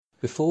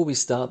Before we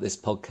start this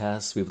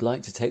podcast, we would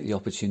like to take the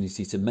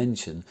opportunity to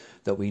mention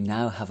that we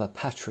now have a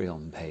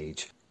Patreon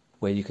page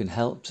where you can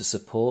help to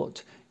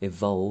support,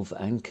 evolve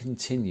and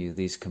continue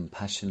these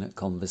compassionate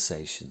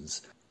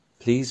conversations.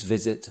 Please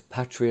visit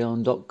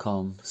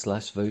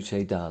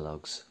patreon.com/Voce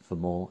Dialogues for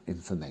more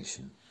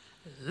information.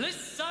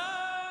 Listen!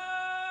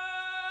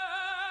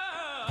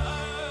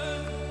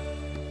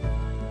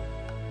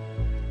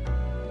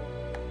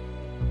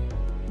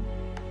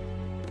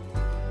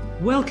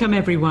 Welcome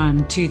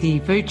everyone to the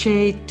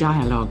Voce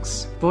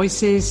Dialogues,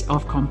 Voices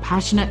of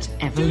Compassionate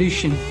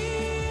Evolution.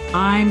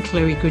 I'm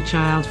Chloe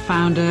Goodchild,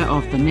 founder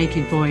of The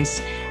Naked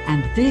Voice,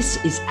 and this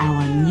is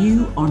our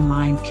new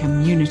online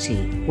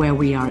community where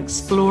we are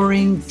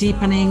exploring,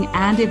 deepening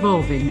and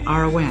evolving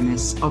our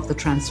awareness of the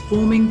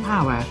transforming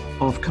power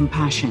of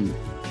compassion.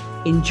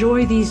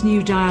 Enjoy these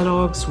new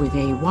dialogues with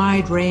a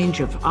wide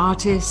range of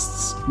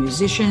artists,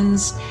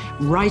 musicians,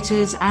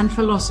 writers and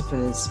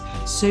philosophers,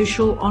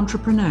 social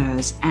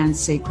entrepreneurs and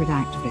sacred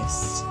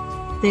activists.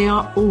 They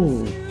are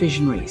all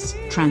visionaries,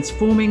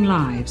 transforming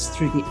lives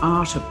through the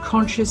art of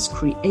conscious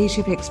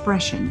creative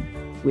expression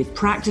with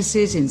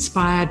practices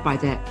inspired by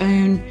their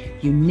own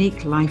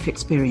unique life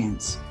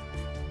experience.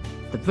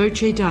 The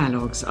Voce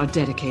Dialogues are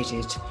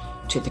dedicated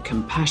to the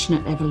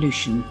compassionate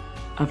evolution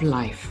of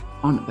life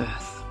on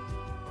Earth.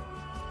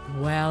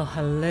 Well,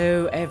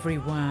 hello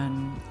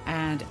everyone,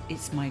 and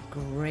it's my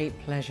great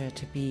pleasure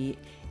to be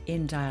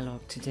in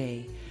dialogue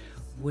today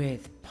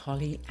with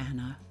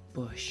Pollyanna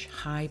Bush.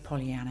 Hi,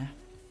 Pollyanna.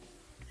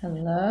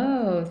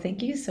 Hello,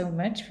 thank you so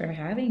much for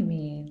having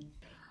me.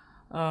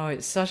 Oh,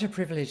 it's such a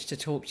privilege to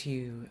talk to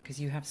you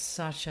because you have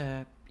such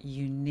a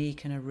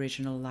unique and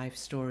original life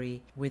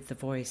story with the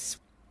voice.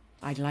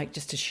 I'd like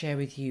just to share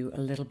with you a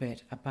little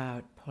bit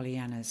about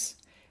Pollyanna's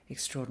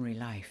extraordinary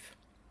life.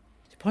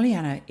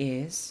 Pollyanna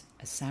is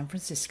a San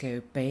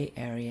Francisco Bay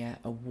Area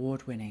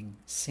award-winning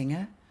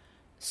singer,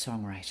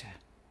 songwriter,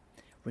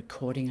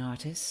 recording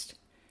artist,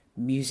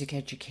 music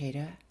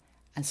educator,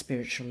 and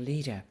spiritual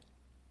leader.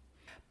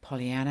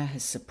 Pollyanna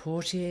has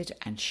supported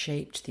and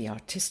shaped the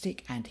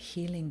artistic and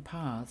healing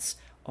paths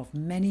of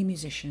many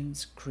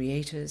musicians,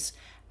 creators,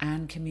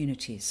 and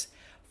communities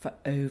for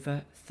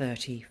over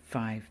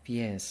 35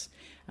 years.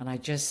 And I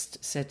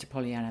just said to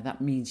Pollyanna,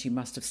 that means you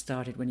must have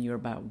started when you were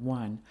about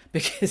 1,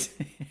 because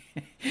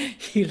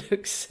you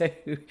look so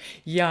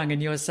young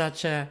and you're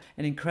such an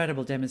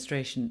incredible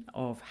demonstration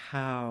of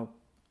how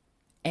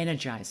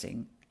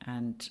energizing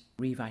and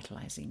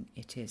revitalizing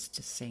it is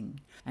to sing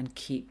and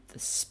keep the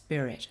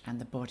spirit and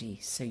the body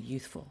so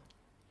youthful.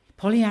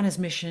 Pollyanna's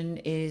mission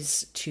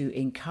is to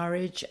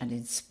encourage and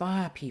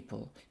inspire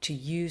people to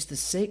use the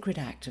sacred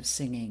act of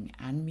singing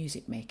and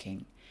music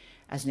making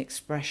as an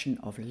expression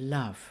of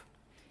love,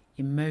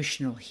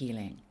 emotional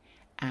healing,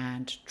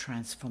 and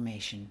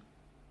transformation.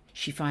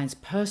 She finds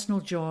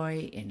personal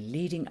joy in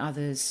leading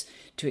others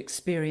to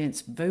experience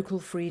vocal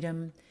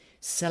freedom,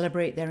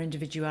 celebrate their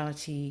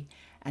individuality,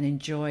 and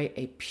enjoy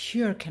a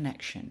pure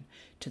connection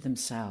to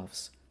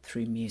themselves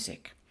through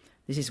music.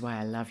 This is why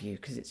I love you,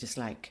 because it's just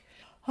like,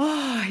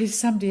 he's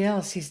somebody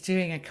else. He's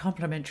doing a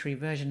complimentary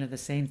version of the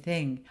same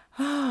thing.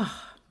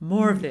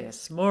 More of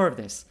this.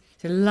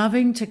 So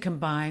loving to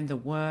combine the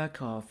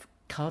work of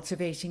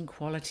cultivating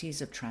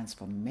qualities of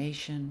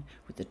transformation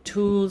with the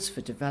tools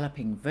for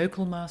developing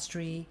vocal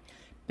mastery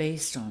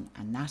based on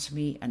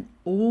anatomy, and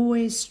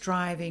always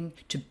striving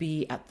to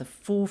be at the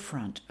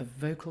forefront of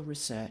vocal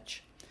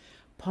research,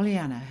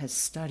 Pollyanna has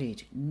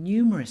studied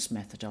numerous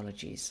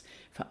methodologies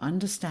for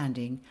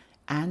understanding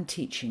and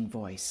teaching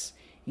voice,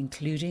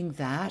 including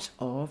that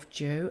of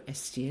Joe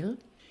Estill,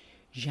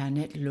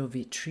 Jeanette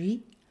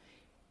Lovitry,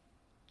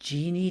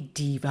 Jeannie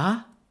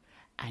Diva,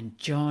 and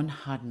John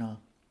Hudnall.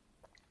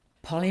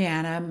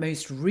 Pollyanna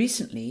most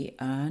recently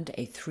earned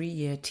a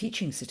 3-year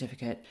teaching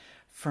certificate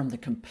from the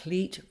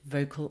Complete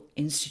Vocal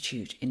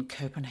Institute in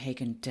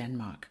Copenhagen,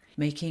 Denmark,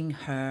 making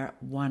her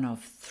one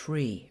of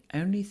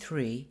only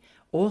three,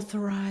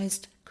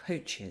 authorized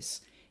coaches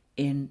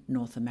in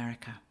North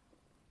America.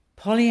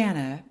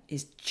 Pollyanna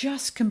is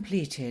just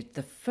completed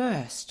the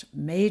first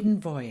maiden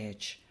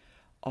voyage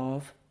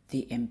of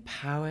the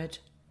Empowered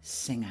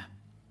Singer,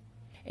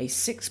 a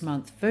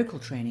 6-month vocal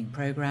training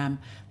program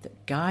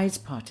that guides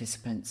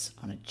participants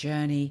on a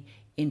journey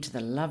into the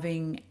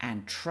loving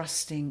and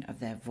trusting of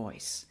their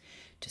voice,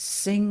 to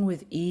sing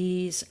with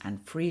ease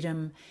and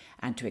freedom,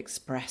 and to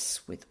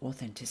express with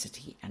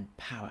authenticity and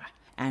power.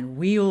 And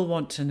we all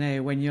want to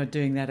know when you're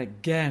doing that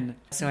again.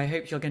 So I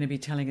hope you're going to be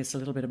telling us a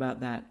little bit about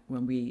that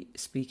when we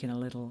speak in a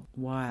little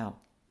while.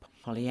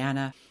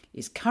 Pollyanna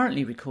is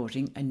currently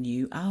recording a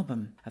new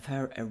album of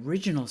her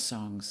original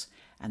songs,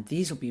 and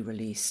these will be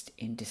released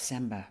in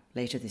December,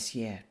 later this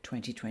year,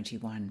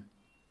 2021.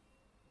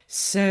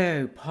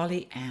 So,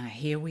 Pollyanna,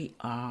 here we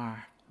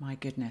are. My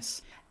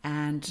goodness.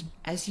 And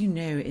as you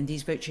know, in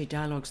these Voce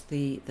Dialogues,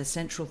 the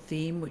central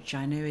theme, which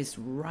I know is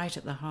right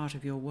at the heart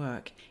of your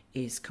work,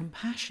 is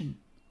compassion.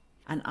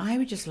 And I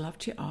would just love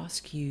to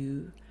ask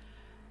you,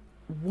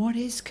 what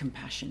is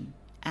compassion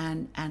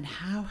and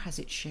how has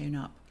it shown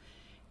up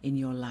in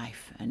your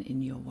life and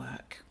in your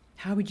work?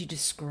 How would you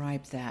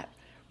describe that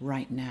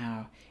right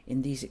now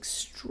in these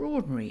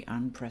extraordinary,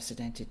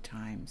 unprecedented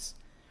times?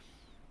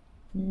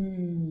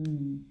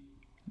 Thank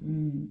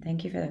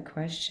you for that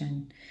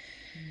question.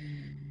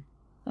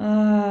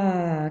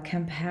 Compassion,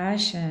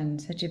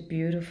 such a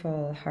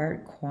beautiful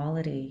heart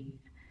quality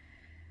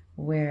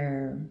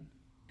where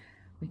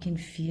we can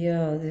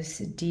feel this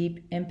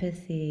deep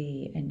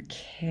empathy and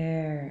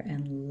care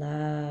and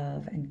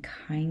love and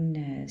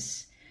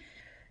kindness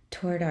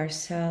toward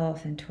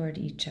ourselves and toward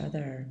each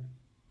other.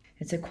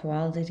 It's a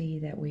quality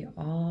that we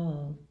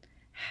all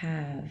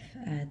have.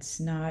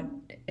 It's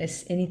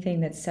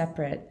anything that's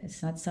separate.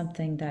 It's not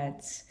something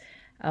that's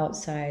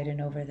outside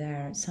and over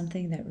there. It's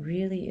something that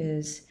really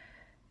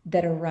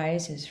that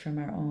arises from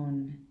our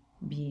own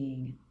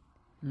being,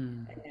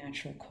 a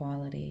natural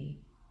quality.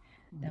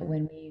 That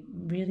when we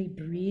really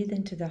breathe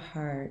into the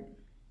heart,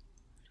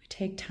 we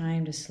take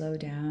time to slow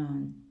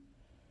down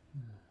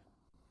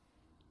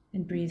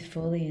and breathe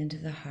fully into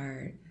the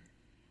heart.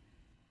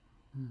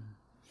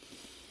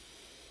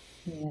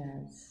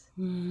 Yes.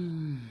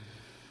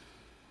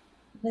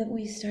 That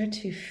we start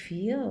to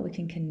feel we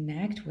can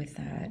connect with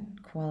that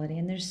quality.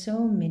 And there's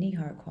so many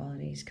heart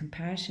qualities.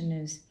 Compassion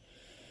is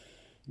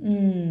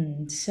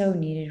so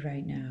needed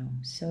right now.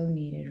 So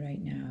needed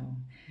right now.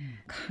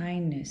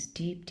 Kindness,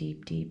 deep,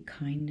 deep, deep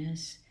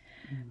kindness.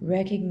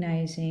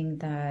 Recognizing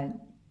that,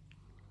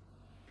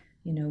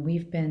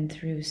 we've been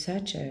through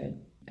such a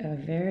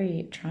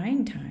very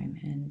trying time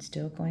and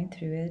still going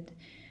through it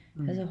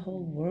as a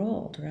whole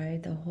world,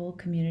 right? The whole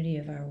community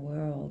of our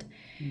world.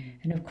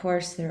 And of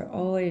course, there are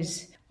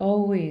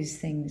always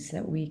things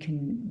that we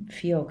can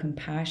feel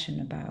compassion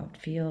about,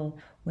 feel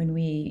when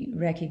we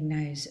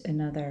recognize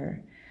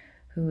another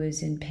who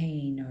is in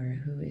pain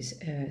or who is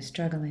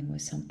struggling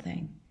with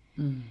something.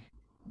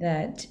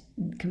 That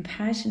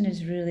compassion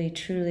is really,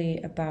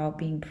 truly about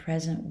being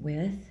present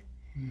with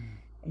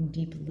and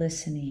deep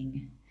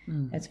listening.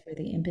 That's where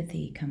the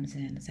empathy comes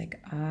in. It's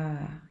like,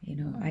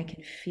 I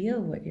can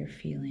feel what you're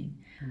feeling.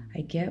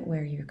 I get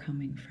where you're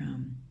coming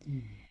from.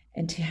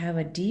 And to have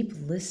a deep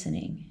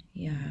listening,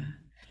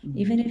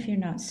 even if you're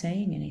not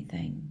saying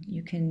anything,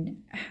 you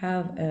can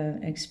have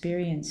an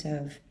experience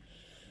of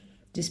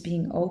just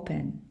being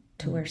open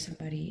to where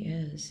somebody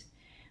is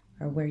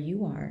or where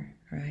you are,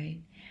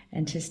 right?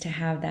 And just to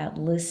have that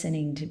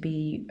listening, to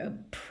be a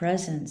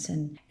presence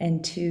and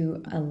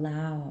to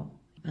allow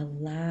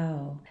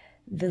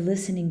the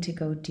listening to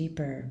go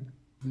deeper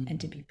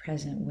and to be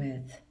present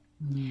with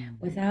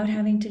without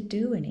having to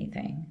do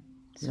anything.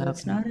 So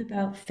it's not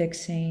about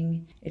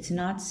fixing, it's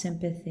not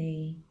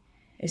sympathy,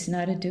 it's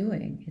not a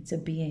doing, it's a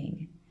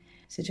being.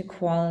 Such a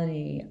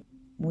quality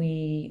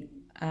we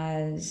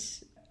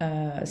as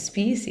a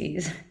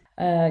species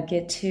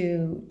get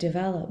to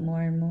develop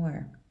more and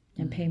more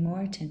and pay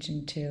more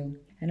attention to.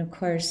 And of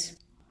course,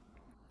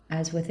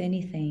 as with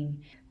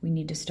anything, we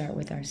need to start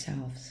with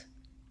ourselves.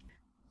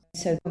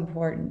 So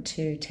important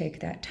to take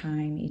that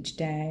time each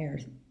day or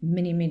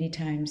many, many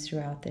times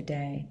throughout the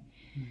day.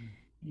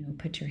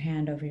 Put your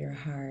hand over your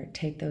heart,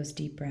 take those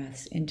deep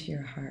breaths into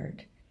your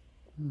heart.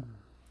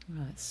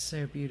 Oh, it's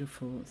so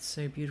beautiful. It's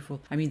so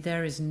beautiful. I mean,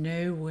 there is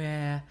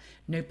no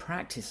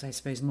practice, I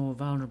suppose, more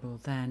vulnerable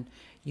than,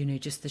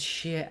 just the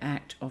sheer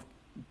act of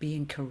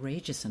being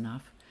courageous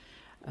enough,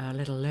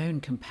 let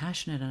alone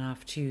compassionate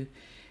enough to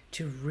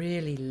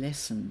really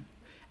listen,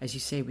 as you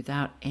say,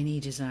 without any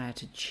desire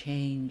to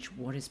change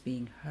what is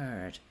being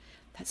heard.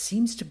 That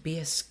seems to be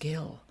a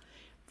skill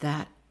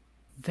that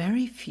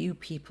very few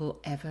people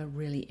ever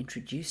really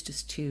introduced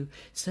us to.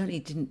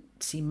 Certainly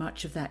didn't see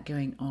much of that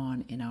going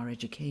on in our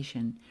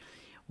education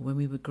when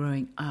we were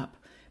growing up.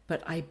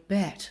 But I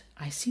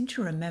seem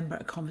to remember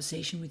a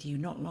conversation with you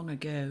not long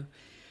ago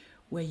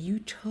where you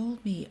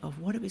told me of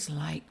what it was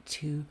like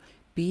to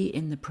be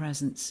in the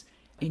presence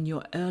in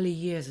your early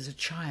years as a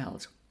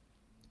child.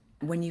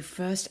 When you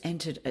first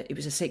entered, it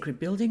was a sacred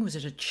building, was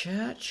it a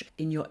church?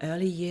 In your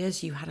early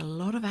years, you had a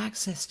lot of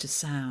access to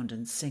sound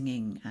and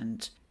singing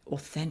and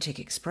authentic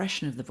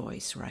expression of the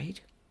voice, right?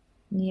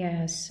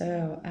 Yeah,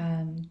 so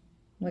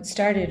what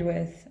started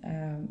with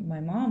my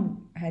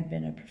mom had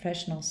been a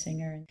professional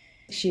singer.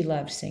 She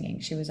loved singing.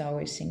 She was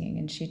always singing,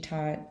 and she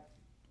taught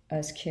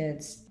us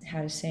kids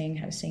how to sing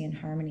in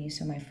harmony.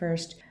 So my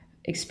first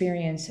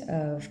experience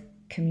of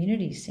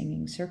community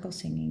singing, circle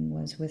singing,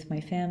 was with my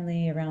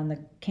family around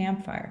the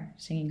campfire,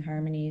 singing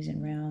harmonies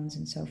and rounds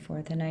and so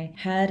forth. And I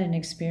had an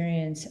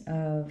experience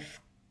of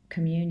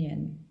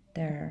communion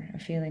there, a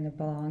feeling of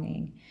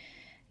belonging,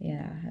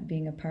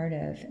 being a part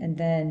of. And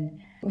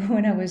then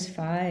when I was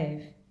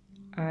 5,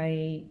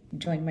 I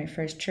joined my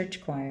first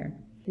church choir.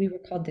 We were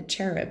called the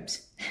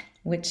Cherubs,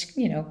 which,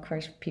 of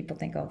course, people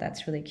think, oh,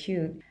 that's really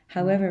cute.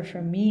 However,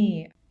 for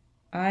me,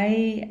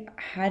 I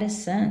had a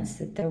sense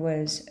that there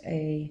was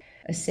a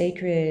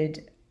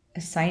sacred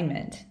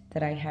assignment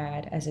that I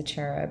had as a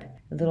cherub,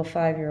 a little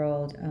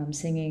 5-year-old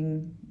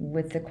singing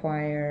with the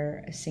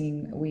choir,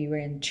 we were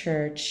in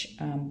church,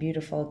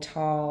 beautiful,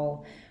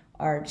 tall,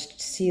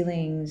 arched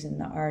ceilings and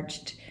the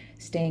arched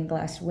stained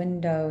glass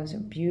windows are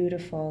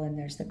beautiful, and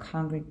there's the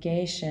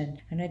congregation.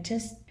 And I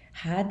just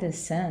had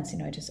this sense,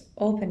 I just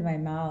opened my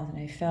mouth and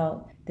I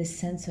felt this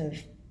sense of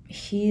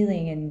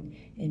healing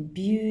and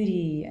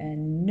beauty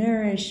and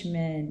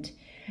nourishment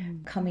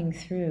coming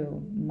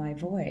through my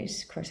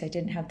voice. Of course, I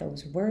didn't have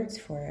those words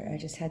for it. I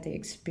just had the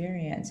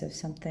experience of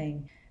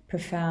something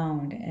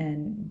profound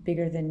and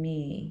bigger than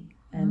me.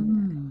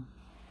 And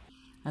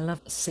I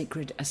love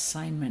sacred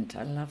assignment.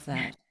 I love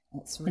that.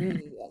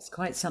 That's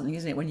quite something,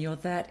 isn't it? When you're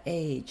that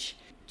age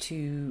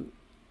to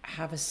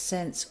have a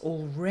sense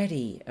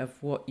already of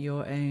what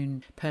your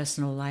own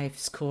personal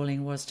life's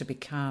calling was to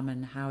become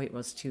and how it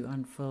was to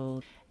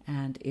unfold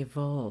and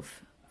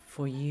evolve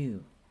for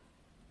you.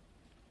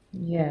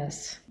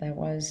 yes, that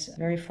was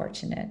very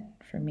fortunate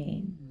for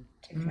me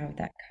to have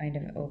that kind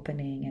of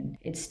opening, and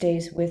it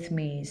stays with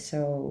me.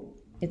 So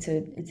it's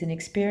an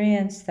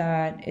experience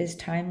that is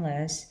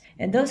timeless,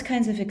 and those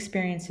kinds of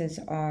experiences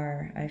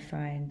are, I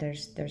find,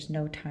 there's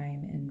no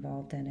time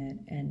involved in it,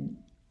 and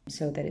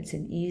so that it's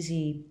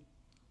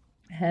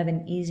have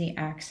an easy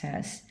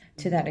access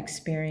to that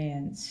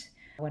experience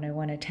when I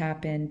want to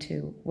tap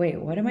into, wait,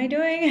 what am I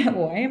doing?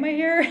 Why am I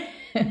here?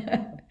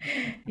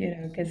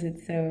 Because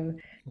it's so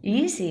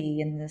easy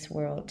in this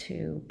world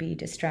to be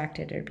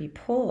distracted or be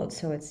pulled.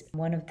 So it's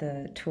one of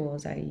the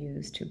tools I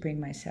use to bring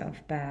myself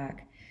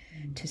back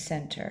to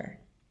center.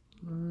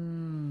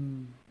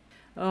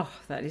 Oh,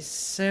 that is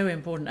so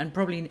important. And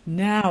probably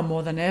now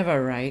more than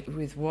ever, right,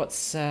 with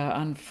what's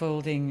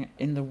unfolding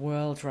in the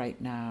world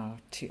right now,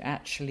 to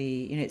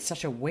actually, it's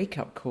such a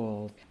wake-up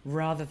call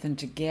rather than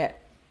to get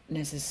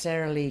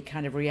necessarily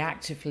kind of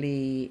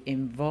reactively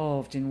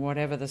involved in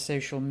whatever the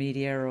social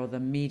media or the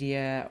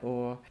media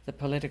or the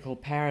political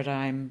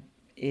paradigm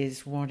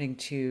is wanting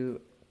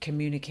to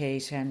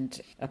communicate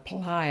and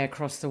apply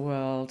across the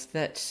world.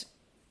 That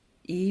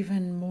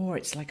even more,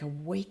 it's like a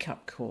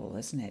wake-up call,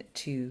 isn't it,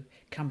 to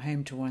come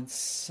home to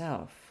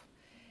oneself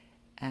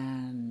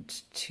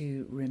and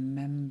to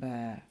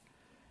remember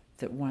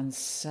that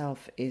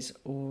oneself is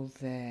all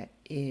there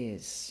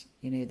is.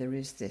 There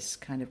is this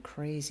kind of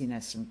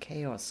craziness and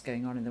chaos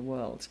going on in the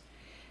world.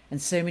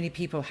 And so many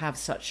people have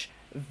such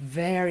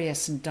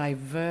various and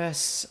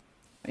diverse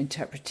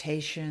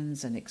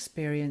interpretations and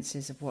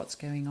experiences of what's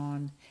going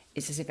on.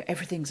 It's as if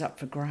everything's up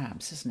for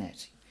grabs, isn't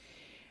it?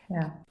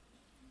 Yeah.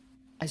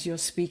 As you're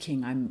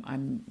speaking,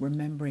 I'm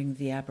remembering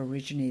the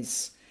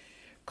Aborigines'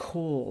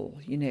 call,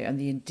 and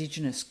the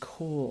Indigenous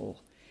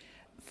call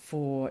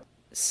for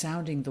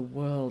sounding the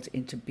world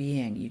into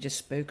being. You just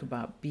spoke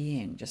about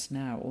being just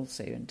now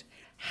also. And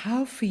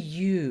how for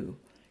you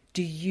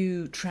do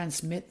you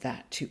transmit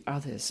that to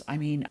others? I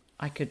mean,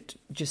 I could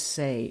just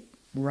say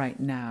right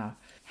now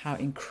how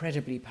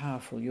incredibly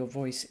powerful your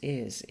voice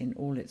is in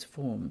all its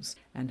forms,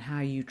 and how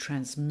you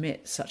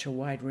transmit such a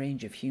wide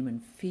range of human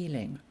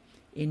feeling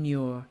in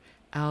your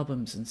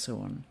albums and so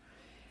on.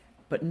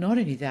 But not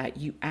only that,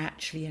 you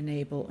actually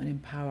enable and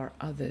empower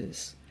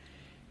others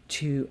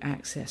to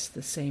access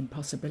the same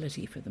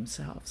possibility for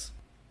themselves.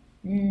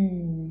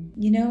 It's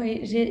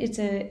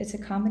a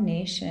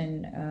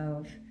combination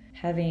of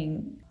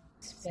having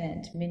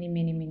spent many,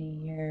 many, many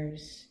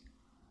years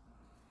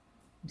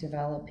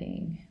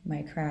developing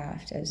my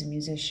craft as a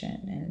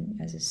musician and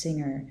as a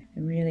singer,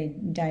 and really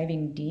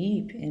diving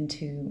deep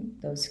into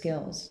those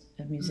skills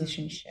of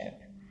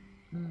musicianship.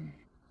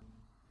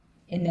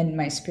 And then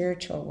my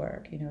spiritual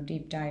work,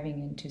 deep diving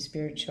into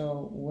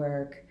spiritual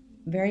work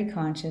very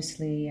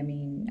consciously. I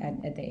mean,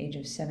 at the age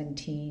of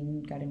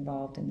 17, got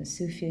involved in the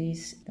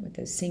Sufis with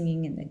the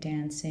singing and the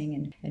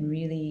dancing, and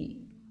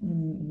really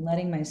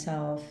letting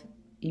myself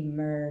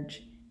immerse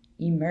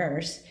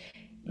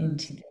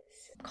into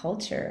this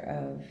culture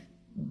of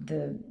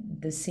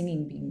the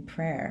singing being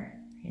prayer.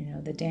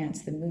 The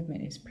dance, the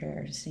movement is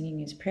prayer,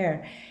 singing is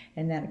prayer.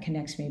 And that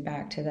connects me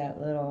back to that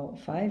little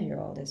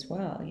 5-year-old as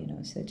well,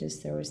 so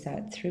just there was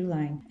that through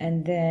line.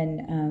 And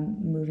then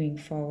moving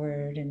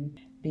forward and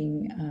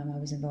being, I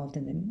was involved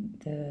in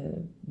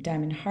the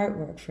Diamond Heart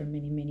work for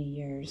many, many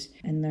years,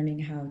 and learning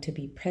how to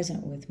be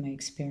present with my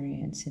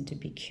experience and to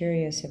be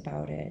curious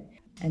about it.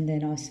 And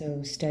then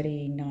also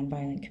studying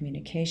nonviolent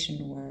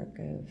communication work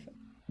of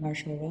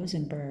Marshall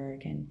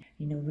Rosenberg, and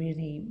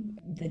really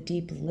the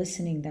deep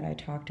listening that I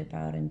talked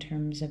about in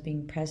terms of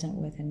being present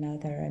with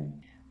another,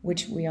 and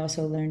which we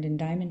also learned in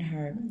Diamond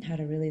Heart, how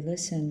to really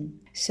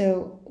listen.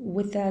 So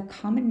with that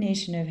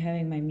combination of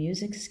having my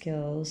music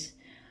skills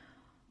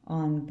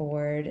on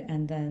board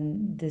and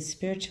then the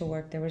spiritual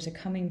work, there was a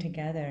coming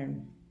together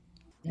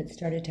that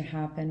started to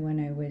happen when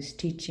I was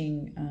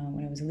teaching,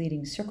 when I was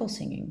leading circle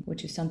singing,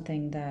 which is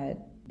something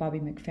that Bobby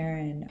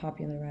McFerrin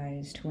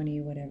popularized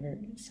 20 whatever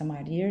some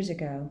odd years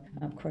ago.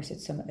 Of course,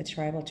 it's a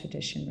tribal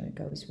tradition, but it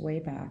goes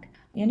way back.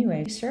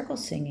 Anyway, circle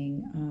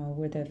singing,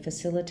 where the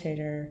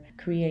facilitator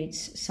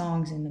creates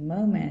songs in the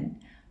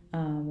moment,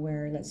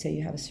 where let's say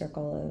you have a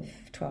circle of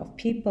 12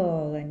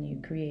 people and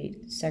you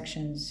create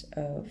sections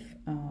of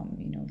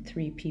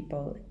 3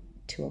 people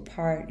to a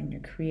part, and you're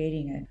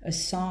creating a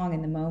song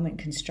in the moment,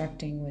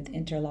 constructing with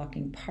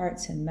interlocking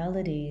parts and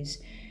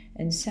melodies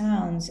and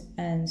sounds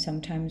and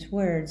sometimes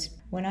words.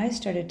 When I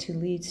started to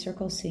lead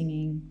circle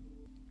singing,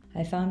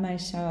 I found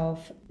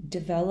myself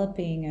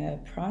developing a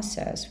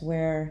process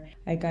where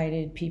I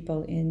guided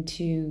people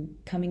into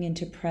coming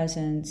into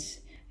presence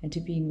and to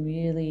being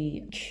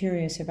really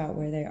curious about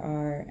where they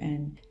are,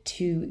 and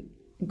to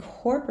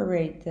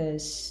incorporate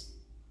this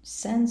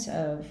sense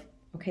of,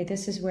 okay,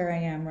 this is where I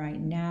am right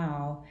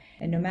now.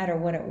 And no matter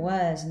what it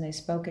was, and they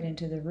spoke it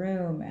into the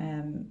room,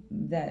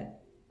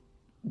 that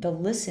the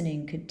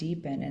listening could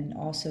deepen, and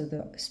also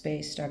the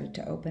space started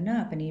to open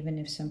up. And even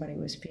if somebody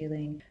was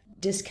feeling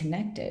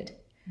disconnected,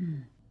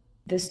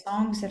 the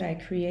songs that I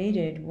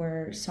created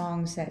were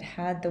songs that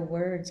had the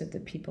words of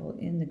the people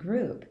in the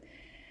group.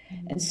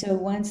 And so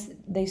once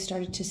they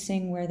started to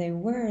sing where they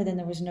were, then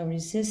there was no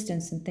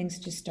resistance, and things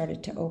just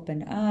started to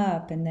open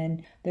up. And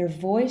then their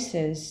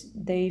voices,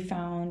 they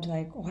found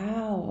like,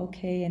 wow,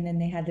 okay. And then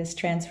they had this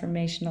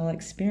transformational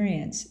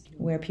experience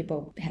where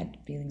people had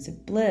feelings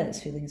of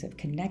bliss, feelings of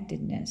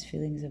connectedness,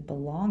 feelings of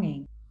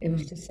belonging. It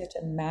was just such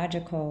a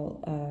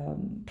magical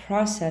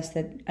process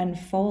that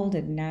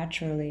unfolded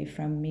naturally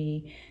from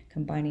me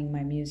combining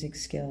my music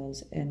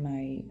skills and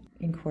my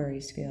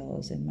inquiry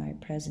skills and my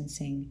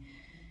presencing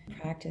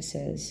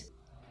practices.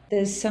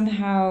 They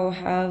somehow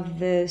have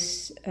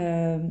this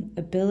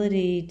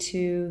ability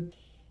to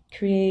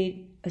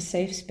create a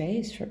safe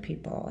space for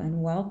people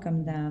and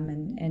welcome them,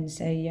 and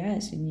say,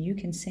 yes, and you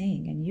can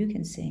sing, and you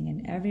can sing,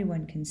 and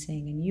everyone can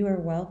sing, and you are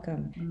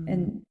welcome.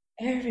 And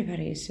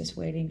everybody is just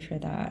waiting for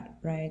that,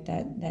 right?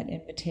 That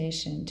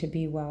invitation to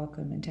be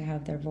welcome and to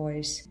have their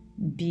voice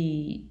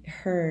be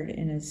heard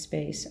in a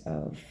space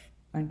of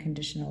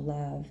unconditional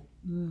love.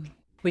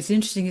 Well, it's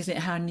interesting, isn't it,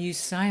 how new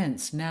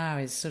science now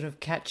is sort of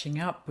catching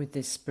up with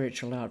this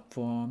spiritual art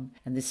form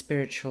and this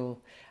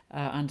spiritual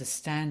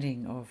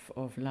understanding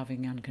of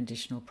loving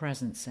unconditional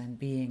presence and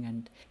being,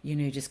 and, you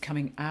know, just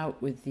coming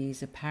out with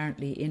these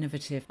apparently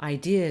innovative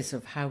ideas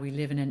of how we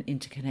live in an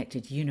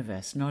interconnected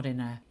universe, not in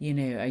a, you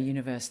know, a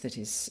universe that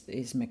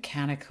is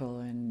mechanical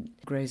and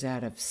grows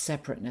out of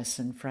separateness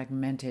and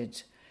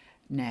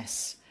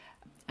fragmentedness.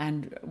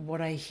 And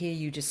what I hear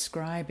you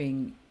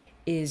describing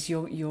is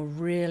you're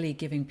really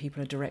giving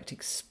people a direct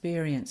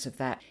experience of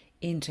that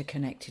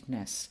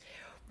interconnectedness.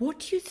 What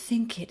do you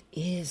think it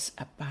is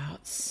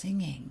about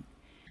singing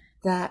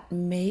that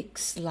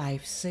makes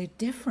life so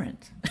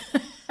different?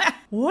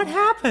 What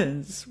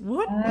happens?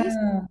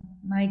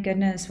 My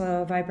goodness.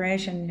 Well,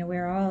 vibration, you know,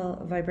 we're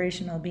all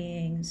vibrational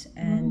beings,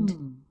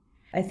 and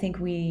I think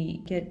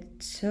we get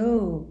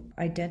so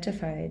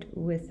identified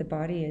with the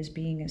body as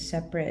being a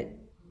separate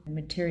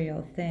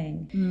material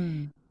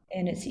thing.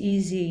 And it's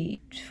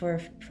easy for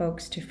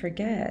folks to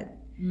forget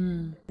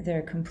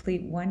their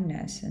complete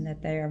oneness, and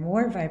that they are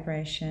more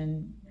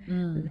vibration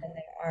than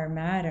they are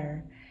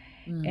matter.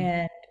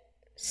 And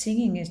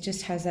singing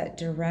just has that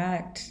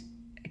direct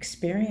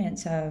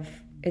experience of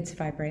its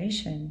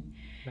vibration.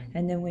 Right.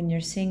 And then when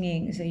you're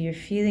singing, so you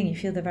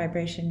feel the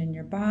vibration in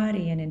your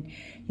body. And in,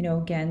 you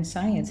know, again,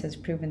 science has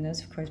proven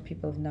this. Of course,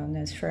 people have known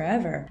this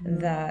forever,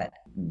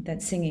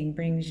 that singing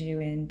brings you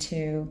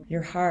into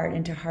your heart,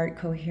 into heart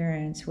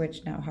coherence,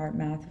 which now Heart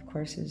Math, of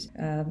course, has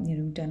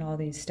done all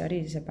these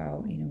studies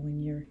about, you know,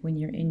 when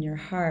you're in your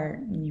heart,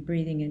 when you're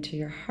breathing into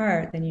your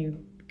heart, then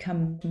you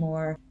become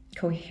more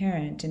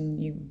coherent,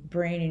 and your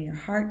brain and your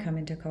heart come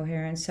into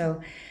coherence.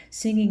 So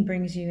singing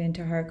brings you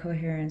into heart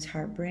coherence,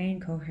 heart-brain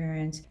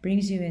coherence,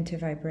 brings you into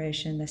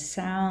vibration. The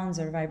sounds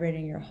are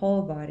vibrating your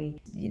whole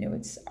body. You know,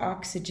 it's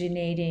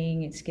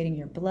oxygenating, it's getting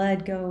your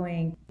blood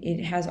going.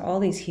 It has all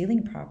these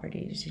healing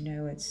properties. You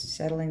know, it's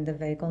settling the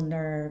vagal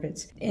nerve,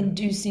 it's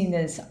inducing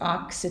this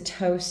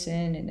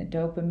oxytocin and the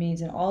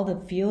dopamines and all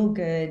the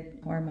feel-good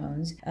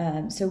hormones.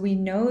 So we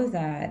know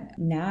that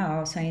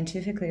now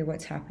scientifically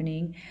what's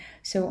happening.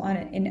 So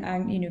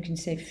you can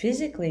say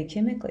physically,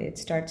 chemically, it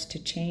starts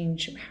to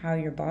change how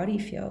your body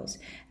feels.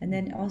 And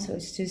then also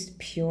it's just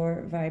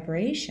pure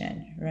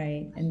vibration,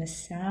 right? And the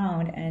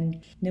sound.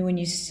 And then when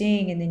you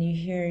sing and then you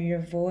hear your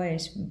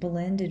voice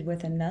blended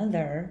with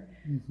another,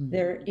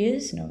 there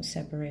is no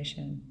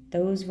separation.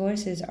 Those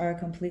voices are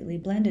completely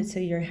blended. So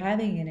you're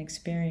having an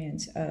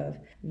experience of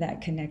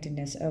that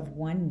connectedness, of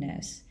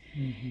oneness.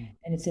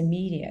 And it's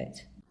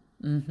immediate.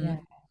 Yeah.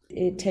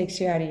 It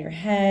takes you out of your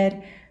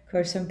head. Of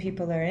course, some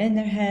people are in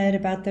their head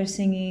about their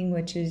singing,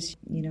 which is,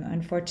 you know,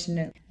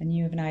 unfortunate. And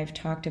you and I have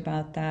talked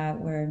about that,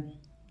 where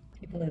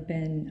people have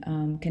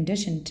been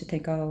conditioned to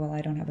think, oh, well,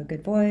 I don't have a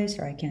good voice,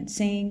 or I can't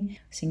sing.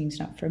 Singing's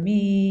not for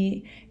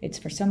me. It's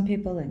for some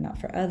people and not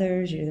for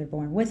others. You're either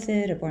born with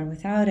it or born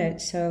without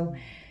it. So,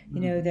 you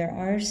know, there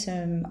are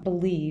some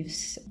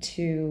beliefs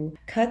to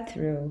cut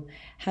through.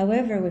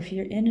 However, if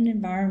you're in an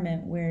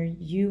environment where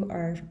you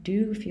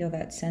do feel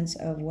that sense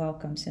of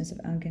welcome, sense of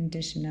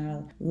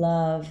unconditional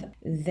love,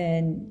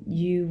 then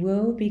you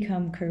will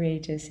become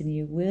courageous and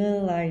you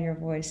will allow your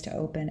voice to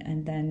open.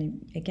 And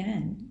then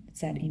again, it's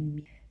that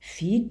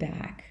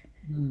feedback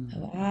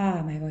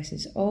of, my voice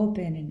is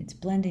open and it's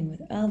blending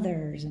with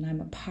others and I'm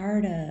a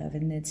part of,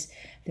 and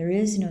there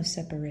is no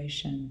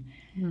separation.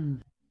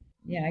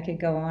 Yeah, I could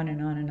go on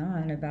and on and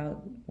on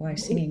about why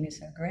singing is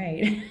so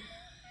great.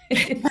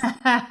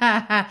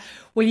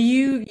 Well,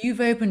 you've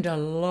opened a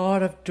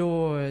lot of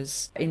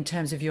doors in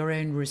terms of your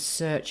own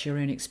research, your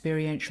own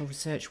experiential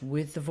research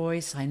with the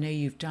voice. I know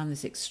you've done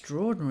this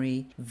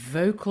extraordinary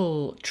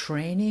vocal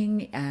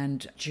training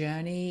and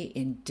journey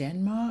in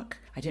Denmark.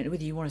 I don't know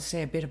whether you want to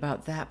say a bit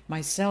about that.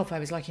 Myself, I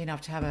was lucky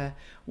enough to have a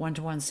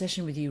one-to-one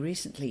session with you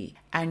recently,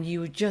 and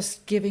you were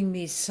just giving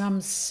me some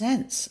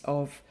sense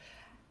of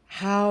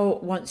how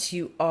once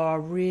you are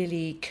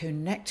really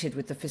connected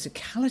with the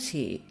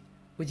physicality,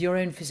 with your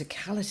own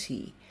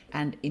physicality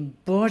and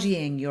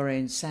embodying your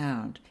own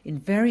sound in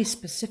very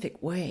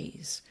specific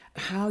ways,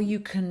 how you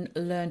can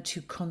learn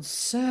to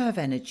conserve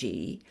the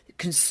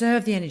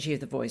energy of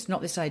the voice,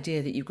 not this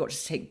idea that you've got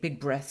to take big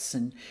breaths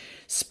and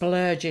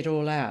splurge it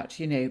all out,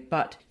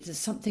 but there's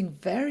something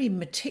very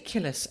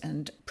meticulous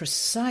and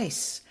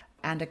precise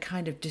and a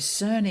kind of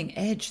discerning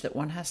edge that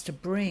one has to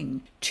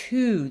bring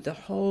to the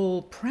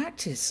whole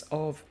practice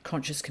of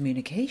conscious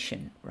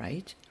communication,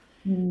 right?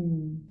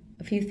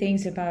 A few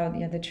things about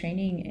the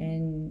training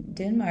in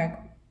Denmark.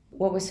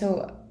 What was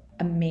so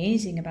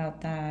amazing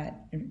about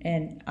that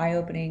and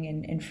eye-opening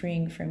and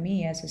freeing for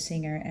me as a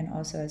singer and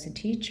also as a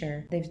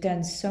teacher, they've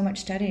done so much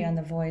study on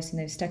the voice, and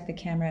they've stuck the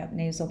camera up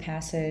nasal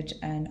passage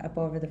and up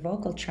over the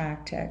vocal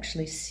tract to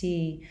actually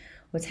see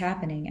what's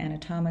happening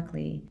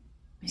anatomically.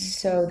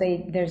 So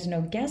there's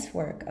no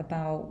guesswork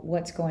about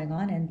what's going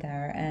on in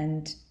there,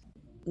 and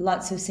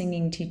lots of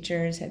singing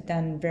teachers have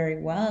done very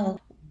well,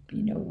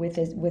 with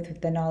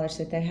the knowledge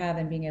that they have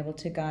and being able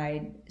to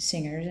guide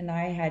singers. And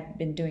I had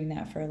been doing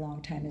that for a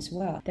long time as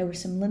well. There were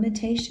some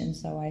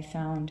limitations, though. I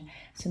found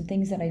some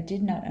things that I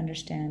did not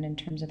understand in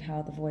terms of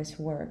how the voice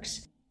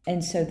works.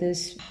 And so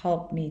this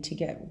helped me to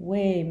get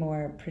way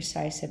more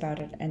precise about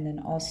it, and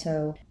then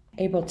also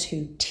able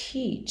to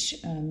teach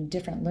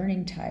different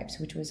learning types,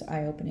 which was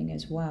eye-opening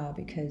as well,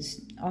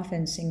 because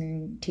often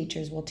singing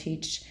teachers will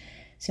teach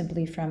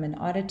simply from an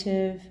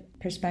auditive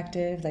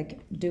perspective, like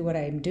do what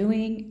I'm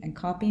doing and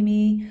copy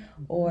me,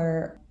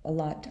 or a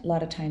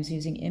lot of times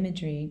using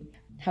imagery.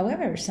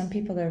 However, some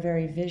people are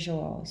very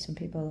visual, some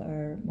people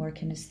are more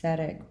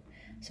kinesthetic,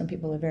 some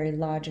people are very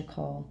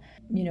logical.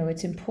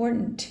 It's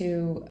important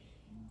to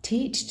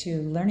teach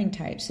to learning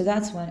types. So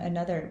that's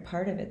another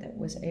part of it that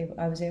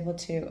I was able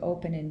to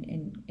open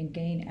and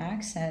gain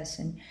access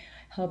and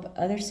help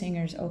other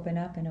singers open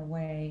up in a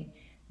way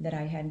that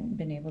I hadn't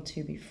been able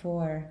to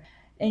before.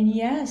 And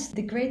yes,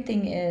 the great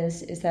thing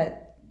is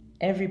that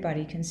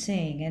everybody can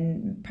sing,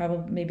 and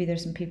probably maybe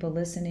there's some people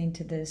listening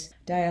to this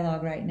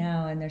dialogue right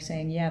now and they're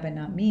saying, yeah, but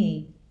not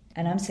me.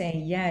 And I'm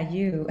saying, yeah,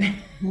 you.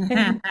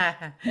 and,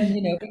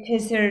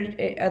 because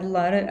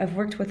I've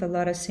worked with a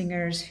lot of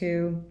singers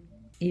who,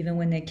 even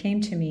when they came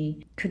to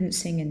me, couldn't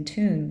sing in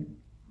tune.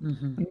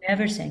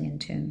 Never sang in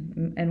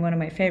tune. And one of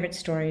my favorite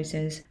stories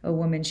is a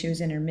woman, she was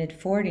in her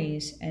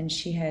mid-40s and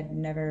she had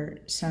never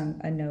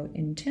sung a note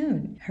in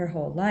tune her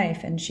whole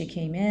life. And she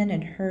came in,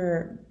 and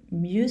her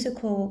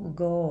musical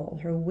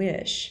goal, her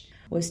wish,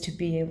 was to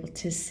be able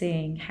to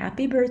sing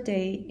Happy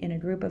Birthday in a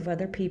group of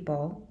other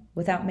people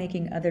without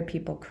making other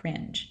people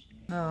cringe.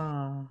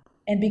 Oh.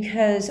 And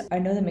because I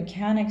know the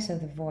mechanics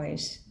of the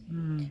voice,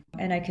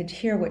 and I could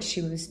hear what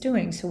she was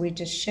doing, so we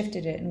just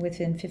shifted it, and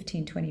within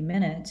 15-20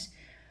 minutes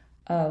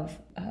of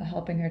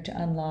helping her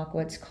to unlock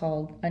what's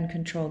called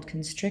uncontrolled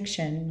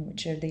constriction,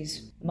 which are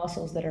these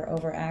muscles that are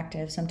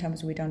overactive.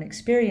 Sometimes we don't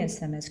experience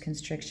them as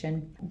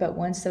constriction, but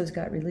once those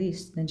got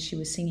released, then she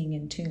was singing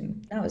in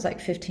tune. That was like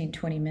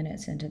 15-20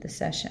 minutes into the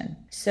session.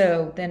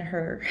 So then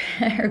her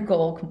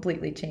goal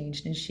completely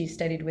changed, and she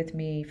studied with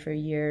me for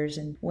years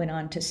and went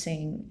on to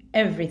sing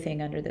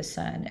everything under the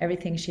sun,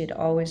 everything she had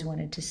always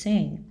wanted to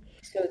sing.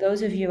 So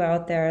those of you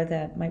out there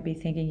that might be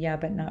thinking, yeah,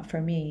 but not for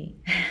me,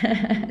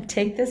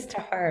 take this to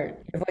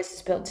heart. Your voice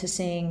is built to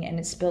sing, and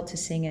it's built to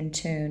sing in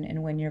tune.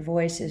 And when your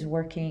voice is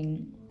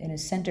working in a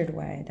centered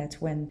way,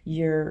 that's when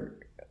you're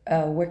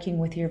working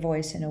with your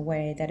voice in a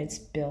way that it's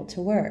built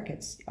to work.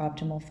 It's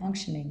optimal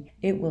functioning.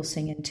 It will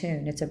sing in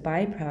tune. It's a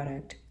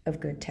byproduct of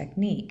good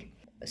technique.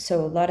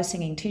 So a lot of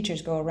singing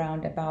teachers go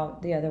around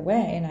about the other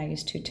way, and I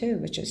used to too,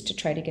 which is to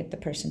try to get the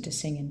person to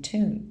sing in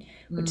tune,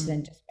 which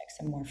then just makes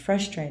them more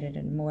frustrated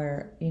and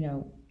more,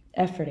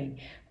 efforting.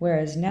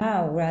 Whereas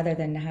now, rather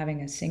than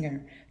having a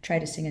singer try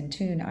to sing in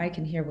tune, I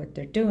can hear what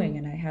they're doing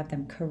and I have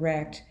them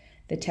correct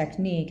the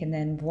technique, and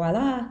then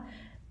voila,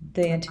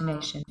 the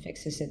intonation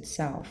fixes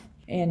itself.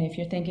 And if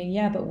you're thinking,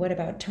 yeah, but what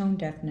about tone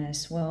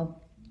deafness?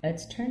 Well,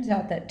 it turns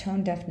out that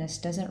tone deafness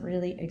doesn't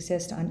really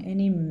exist on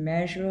any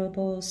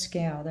measurable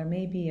scale. There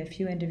may be a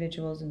few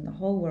individuals in the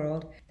whole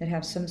world that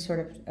have some sort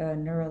of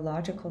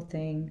neurological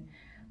thing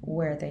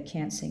where they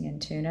can't sing in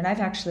tune. And I've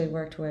actually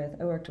worked with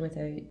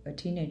a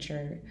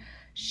teenager.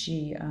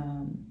 She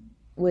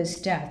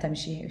was deaf. I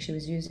mean, she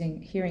was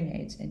using hearing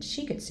aids, and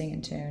she could sing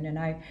in tune. And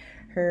I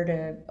heard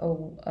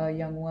a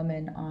young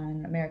woman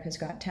on America's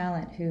Got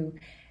Talent who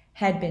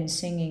had been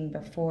singing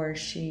before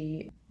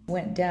she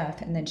went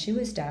deaf, and then she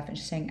was deaf and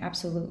she sang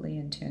absolutely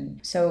in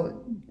tune.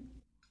 So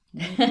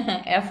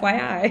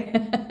FYI.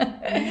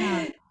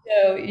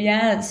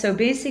 Yeah. So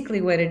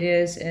basically what it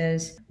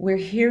is we're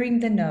hearing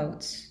the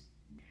notes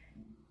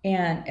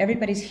and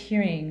everybody's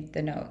hearing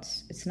the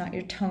notes. It's not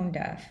you're tone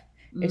deaf.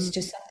 It's Mm.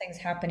 just something's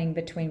happening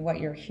between what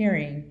you're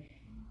hearing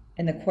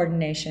and the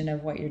coordination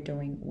of what you're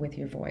doing with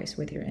your voice,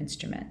 with your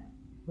instrument.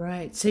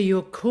 Right. So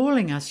you're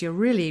calling us, you're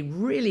really,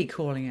 really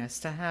calling us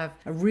to have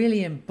a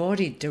really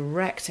embodied,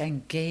 direct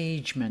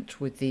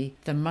engagement with the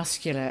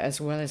muscular as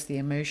well as the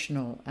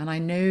emotional. And I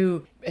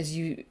know, as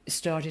you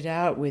started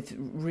out with,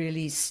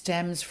 really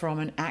stems from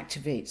and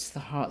activates the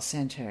heart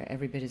center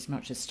every bit as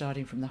much as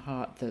starting from the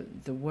heart.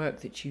 The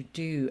work that you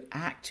do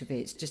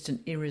activates just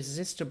an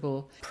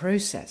irresistible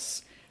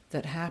process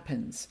that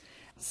happens.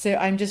 So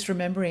I'm just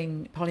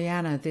remembering,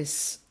 Pollyanna,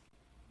 this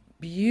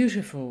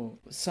beautiful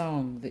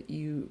song that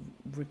you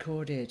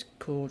recorded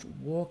called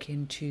Walk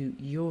Into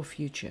Your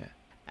Future.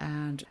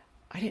 And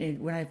I don't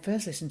know, when I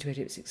first listened to it,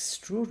 it was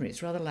extraordinary.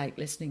 It's rather like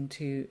listening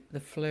to the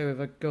flow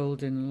of a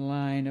golden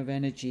line of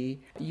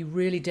energy. You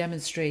really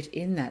demonstrate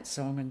in that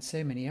song, and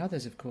so many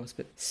others, of course,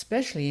 but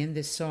especially in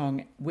this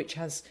song, which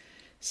has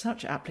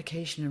such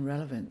application and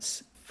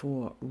relevance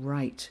for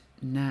right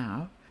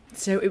now.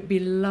 So it would be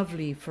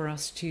lovely for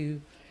us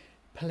to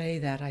play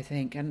that, I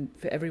think, and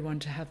for everyone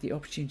to have the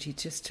opportunity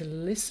just to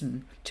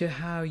listen to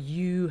how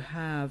you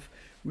have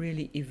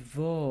really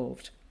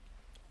evolved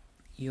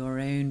your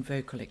own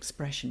vocal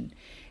expression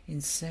in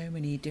so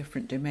many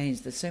different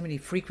domains. There's so many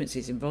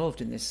frequencies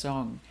involved in this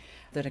song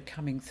that are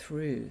coming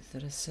through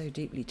that are so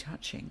deeply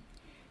touching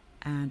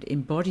and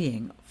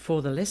embodying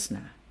for the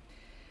listener.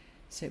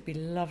 So it'd be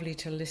lovely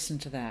to listen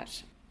to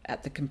that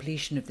at the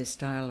completion of this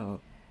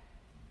dialogue.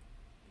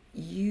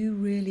 You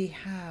really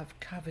have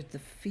covered the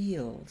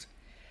field.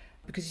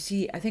 Because you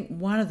see, I think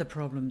one of the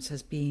problems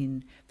has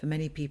been, for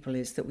many people,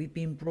 is that we've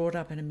been brought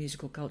up in a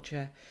musical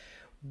culture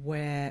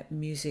where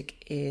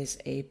music is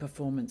a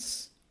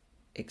performance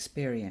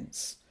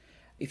experience.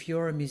 If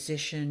you're a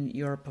musician,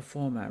 you're a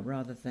performer,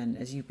 rather than,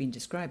 as you've been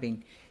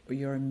describing,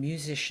 you're a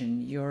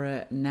musician, you're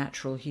a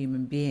natural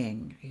human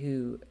being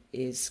who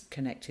is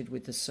connected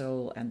with the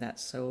soul, and that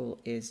soul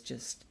is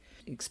just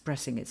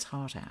expressing its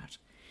heart out.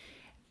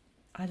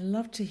 I'd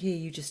love to hear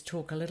you just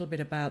talk a little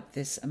bit about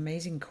this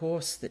amazing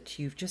course that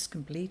you've just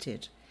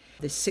completed,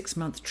 this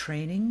 6-month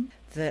training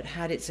that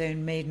had its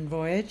own maiden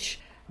voyage.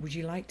 Would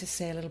you like to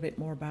say a little bit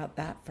more about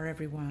that for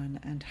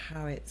everyone and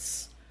how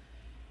it's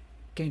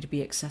going to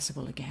be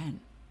accessible again?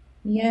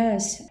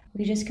 Yes,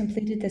 we just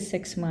completed the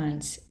 6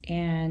 months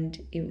and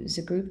it was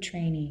a group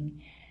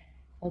training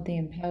called the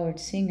Empowered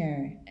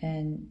Singer.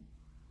 And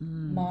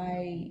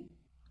my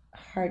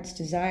heart's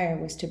desire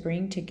was to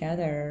bring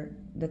together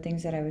the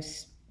things that I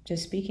was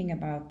just speaking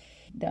about,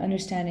 the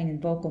understanding and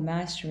vocal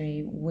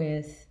mastery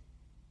with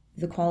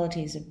the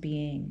qualities of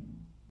being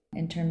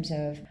in terms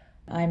of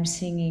I'm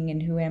singing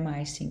and who am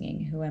I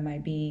singing? Who am I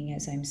being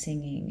as I'm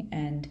singing?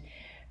 And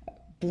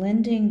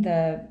blending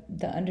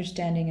the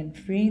understanding and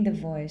freeing the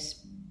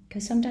voice,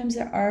 because sometimes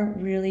there are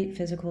really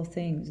physical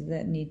things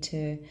that need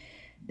to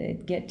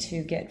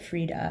get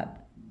freed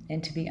up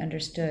and to be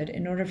understood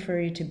in order for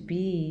you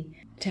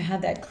to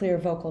have that clear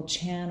vocal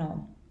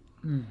channel,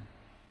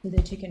 so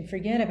that you can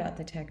forget about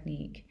the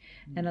technique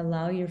and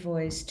allow your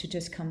voice to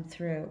just come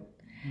through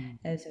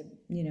as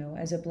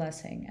a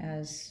blessing,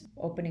 as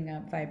opening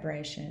up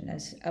vibration,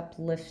 as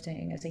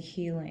uplifting, as a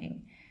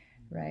healing,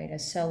 right,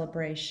 as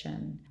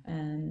celebration.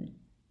 And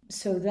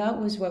so that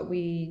was what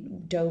we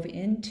dove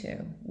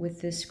into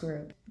with this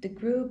group. The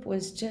group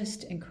was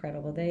just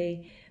incredible.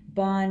 They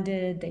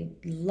bonded, they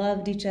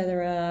loved each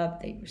other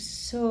up, they were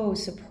so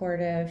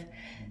supportive.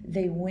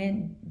 They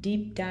went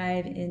deep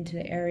dive into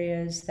the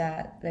areas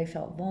that they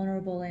felt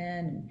vulnerable in,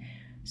 and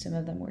some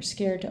of them were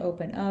scared to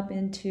open up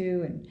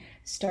into, and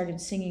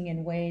started singing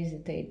in ways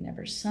that they'd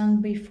never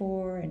sung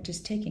before, and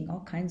just taking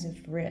all kinds of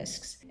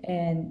risks.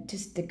 And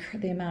just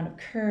the amount of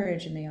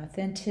courage and the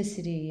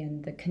authenticity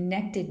and the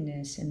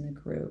connectedness in the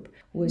group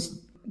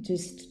was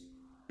just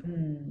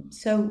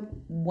so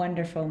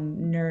wonderful,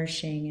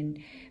 nourishing, and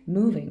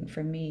moving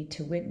for me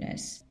to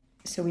witness.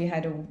 So we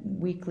had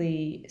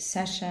weekly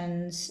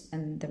sessions,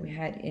 and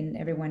then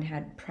everyone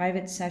had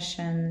private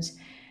sessions,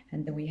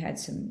 and then we had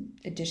some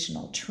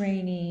additional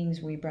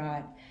trainings. I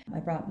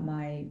brought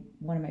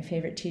one of my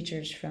favorite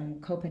teachers from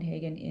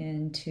Copenhagen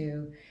in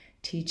to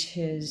teach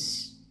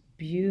his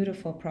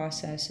beautiful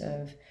process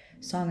of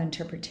song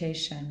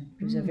interpretation.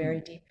 It was a very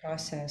deep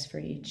process for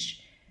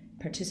each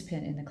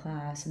participant in the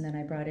class. And then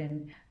I brought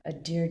in a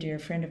dear, dear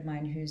friend of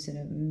mine who's an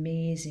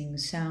amazing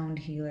sound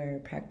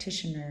healer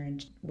practitioner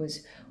and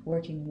was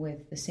working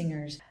with the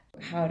singers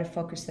how to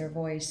focus their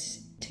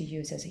voice to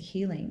use as a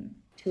healing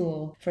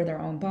tool for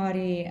their own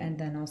body, and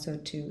then also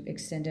to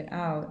extend it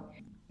out.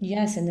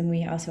 Yes, and then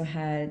we also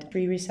had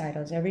 3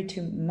 recitals. Every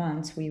 2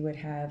 months we would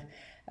have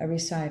a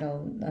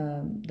recital.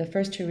 The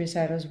first 2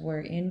 recitals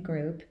were in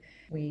group.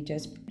 We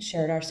just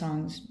shared our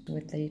songs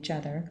with each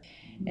other.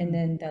 And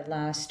then the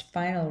last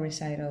final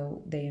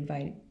recital, they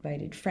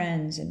invited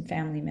friends and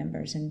family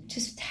members, and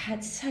just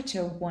had such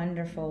a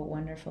wonderful,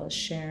 wonderful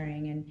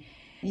sharing. And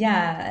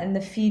Yeah, and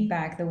the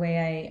feedback, the way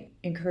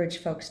I encourage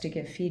folks to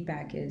give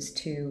feedback is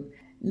to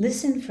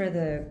listen for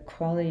the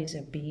qualities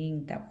of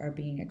being that are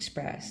being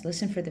expressed.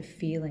 Listen for the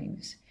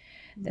feelings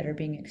that are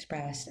being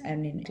expressed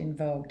and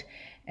invoked.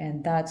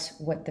 And that's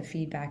what the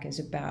feedback is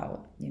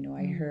about.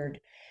 I heard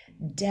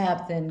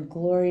depth and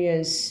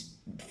glorious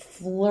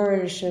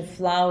flourish of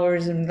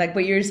flowers and like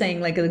what you're saying,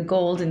 like a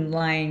golden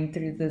line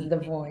through the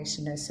voice,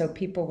 so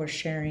people were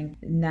sharing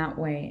in that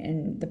way,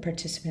 and the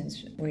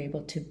participants were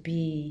able to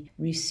be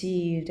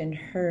received and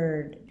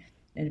heard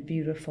in a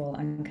beautiful,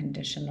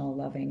 unconditional,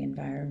 loving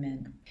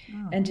environment.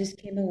 And just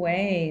came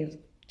away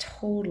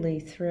totally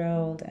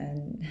thrilled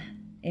and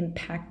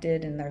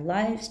impacted, and their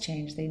lives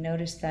changed. They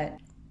noticed that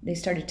they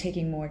started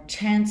taking more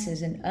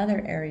chances in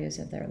other areas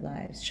of their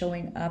lives,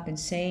 showing up and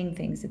saying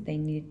things that they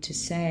needed to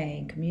say,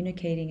 and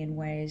communicating in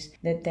ways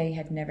that they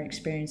had never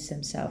experienced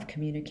themselves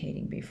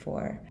communicating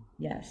before.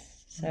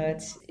 Yes. So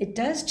it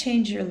does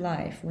change your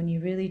life. When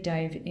you really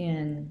dive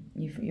in,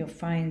 you'll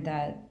find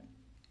that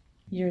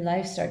your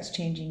life starts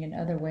changing in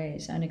other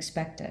ways,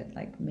 unexpected.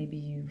 Like maybe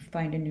you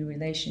find a new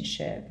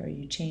relationship, or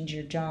you change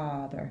your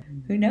job, or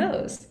who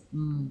knows.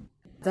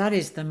 That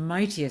is the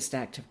mightiest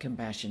act of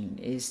compassion,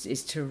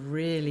 is to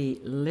really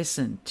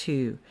listen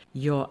to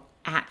your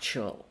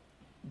actual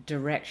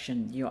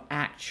direction, your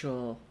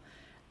actual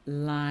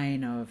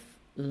line of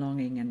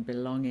longing and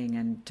belonging,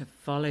 and to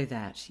follow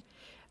that,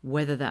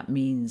 whether that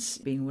means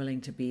being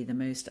willing to be the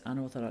most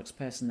unorthodox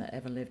person that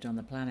ever lived on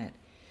the planet.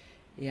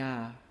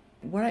 Yeah.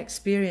 What I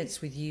experience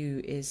with you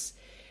is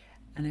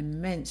an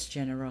immense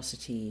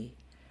generosity,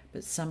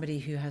 but somebody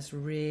who has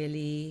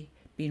really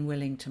been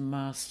willing to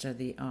master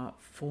the art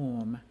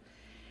form,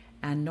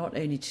 and not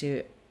only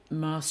to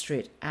master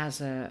it as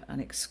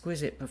an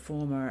exquisite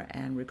performer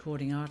and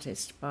recording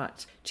artist,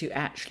 but to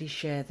actually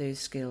share those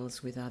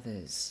skills with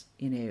others,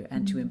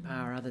 and to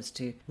empower others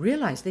to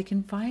realize they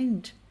can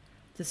find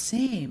the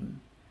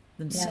same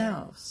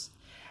themselves.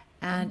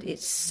 And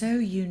it's so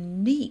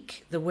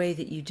unique the way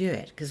that you do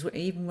it, because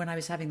even when I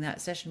was having that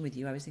session with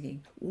you, I was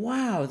thinking,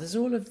 wow, there's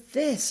all of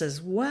this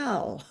as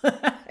well.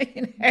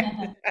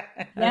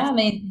 Yeah, I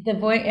mean,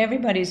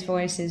 everybody's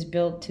voice is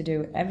built to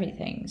do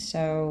everything.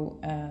 So,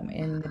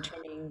 in the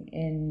training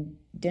in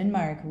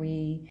Denmark,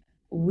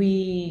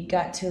 we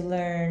got to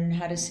learn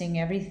how to sing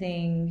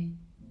everything.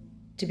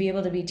 To be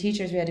able to be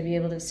teachers, we had to be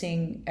able to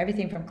sing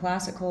everything from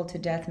classical to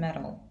death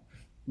metal,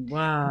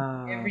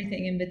 Wow.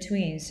 everything in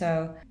between.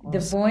 So the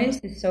Awesome. voice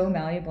is so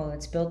malleable.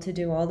 It's built to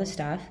do all the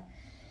stuff.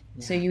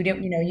 So Yeah.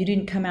 you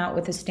didn't come out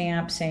with a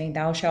stamp saying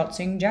thou shalt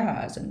sing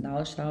jazz and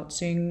thou shalt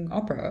sing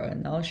opera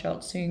and thou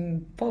shalt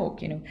sing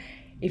folk.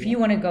 If Yeah. you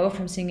want to go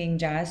from singing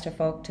jazz to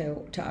folk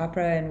to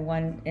opera in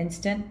one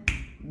instant,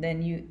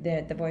 then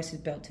the voice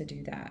is built to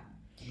do that.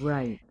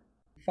 Right.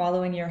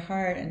 Following your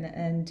heart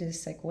and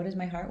just like, what does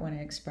my heart want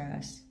to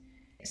express?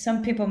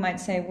 Some people might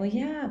say, well,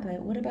 yeah,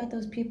 but what about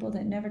those people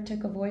that never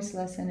took a voice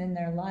lesson in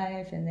their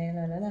life and they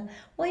la la la?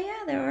 Well,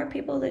 yeah, there are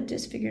people that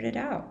just figured it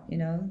out.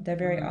 They're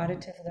very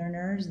auditive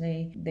learners.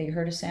 They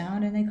heard a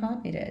sound and they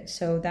copied it.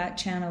 So that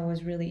channel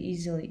was really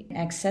easily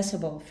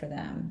accessible for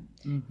them.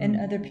 And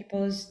other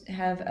people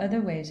have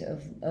other ways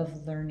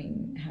of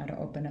learning how to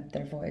open up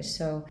their voice.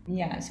 So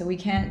yeah, so we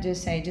can't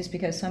just say just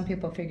because some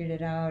people figured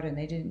it out and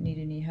they didn't need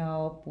any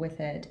help with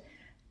it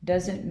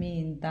doesn't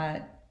mean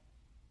that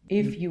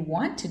if you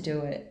want to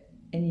do it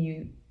and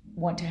you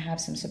want to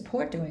have some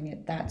support doing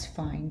it, that's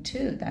fine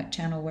too. That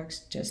channel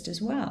works just as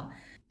well.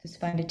 Just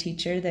find a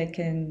teacher that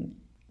can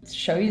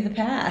show you the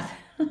path.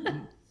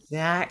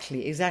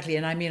 Exactly, exactly.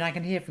 And I mean, I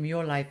can hear from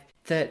your life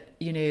that,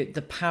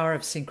 the power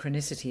of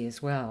synchronicity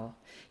as well,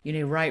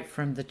 right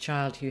from the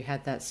child who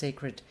had that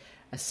sacred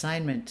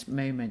assignment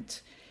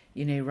moment,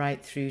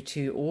 right through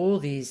to all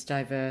these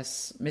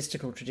diverse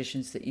mystical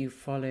traditions that you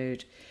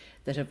followed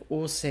that have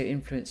also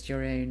influenced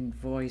your own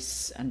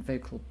voice and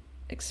vocal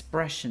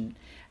expression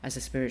as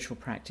a spiritual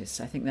practice.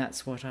 I think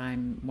that's why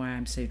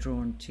I'm so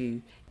drawn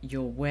to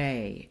your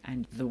way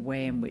and the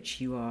way in which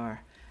you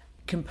are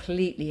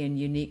completely and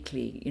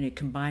uniquely,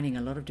 combining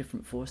a lot of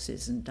different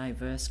forces and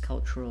diverse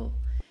cultural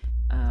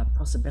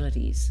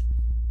possibilities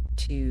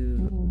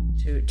to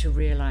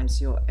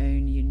realize your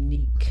own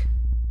unique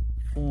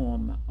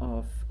form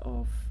of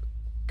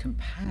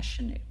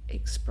compassionate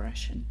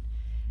expression.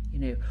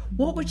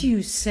 What would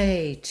you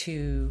say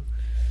to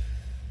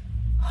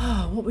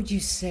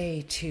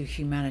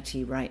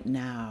humanity right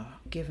now,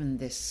 given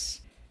this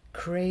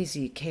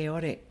crazy,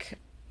 chaotic,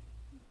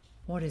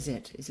 what is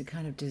it? Is it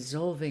kind of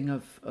dissolving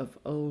of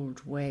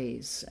old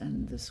ways,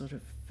 and the sort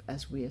of,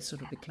 as we are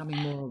sort of becoming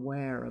more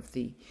aware of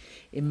the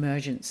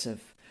emergence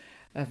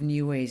of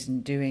new ways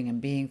in doing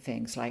and being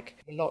things,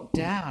 like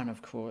lockdown,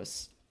 of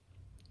course,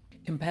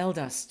 compelled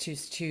us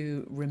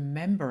to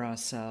remember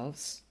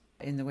ourselves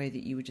in the way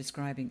that you were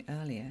describing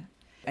earlier,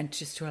 and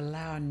just to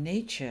allow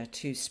nature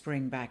to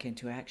spring back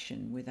into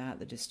action without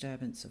the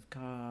disturbance of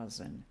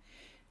cars and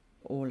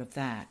all of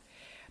that.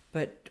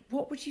 But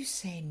what would you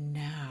say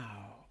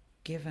now,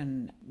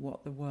 given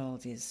what the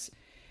world is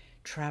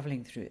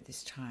traveling through at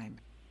this time?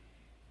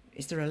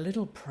 is there a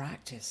little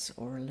practice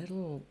or a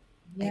little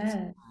Yeah.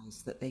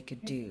 exercise that they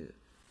could do?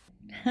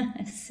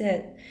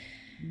 Sit.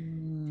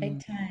 Take Mm,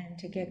 time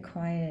to get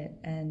quiet.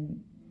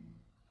 And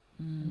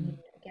I mm, mean,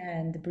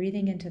 again, the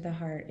breathing into the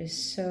heart is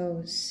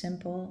so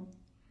simple.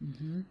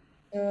 mm-hmm,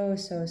 So,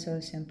 so, so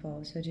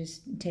simple. So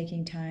just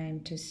taking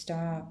time to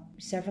stop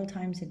several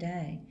times a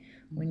day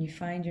when mm-hmm. you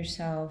find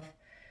yourself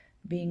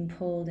being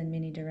pulled in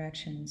many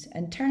directions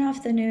and turn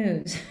off the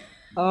news.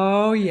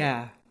 Oh,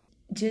 yeah.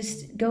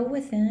 Just go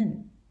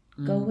within.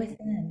 Go Mm,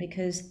 within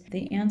because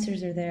the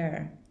answers are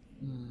there.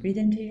 mm, Breathe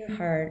into your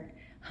heart.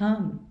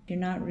 Hum. You're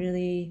not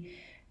really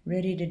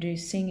ready to do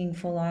singing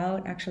full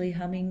out. Actually,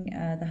 humming,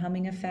 the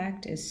humming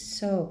effect is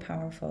so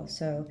powerful.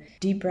 So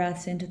deep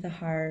breaths into the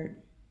heart,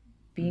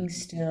 being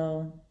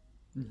still,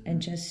 mm-hmm.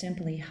 and just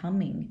simply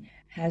humming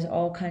has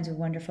all kinds of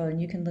wonderful,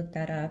 and you can look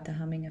that up, the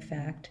humming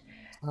effect.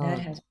 That Oh,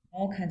 has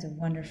all kinds of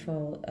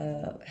wonderful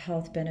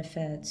health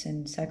benefits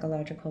and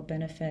psychological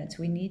benefits.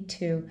 We need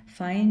to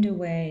find a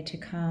way to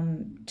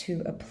come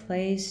to a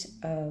place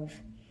of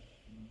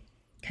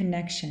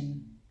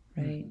connection,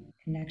 right?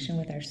 Connection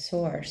with our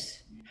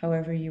source,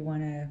 however you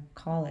want to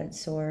call it,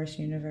 source,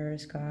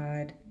 universe,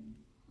 God,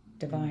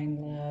 divine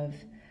love.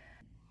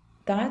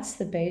 That's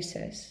the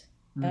basis.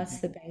 mm-hmm. That's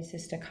the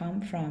basis to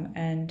come from.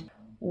 And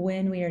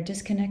when we are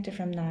disconnected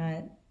from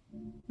that,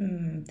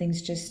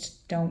 things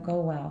just don't go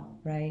well,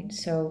 right?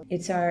 So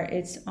it's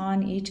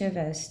on each of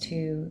us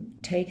to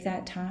take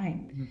that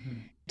time Mm-hmm.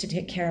 to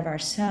take care of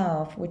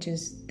ourselves, which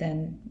is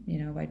then,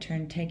 by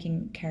turn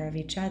taking care of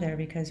each other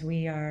because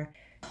we are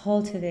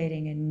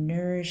cultivating and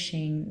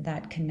nourishing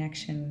that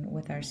connection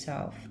with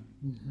ourselves.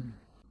 Mm-hmm.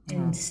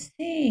 And Oh,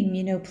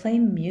 sing, play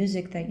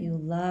music that you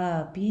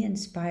love, be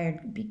inspired,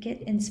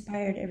 get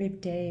inspired every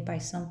day by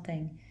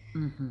something.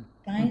 mm-hmm.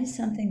 Find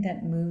something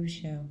that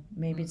moves you.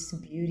 Maybe it's the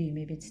beauty,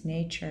 maybe it's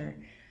nature,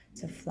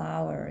 it's a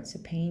flower, it's a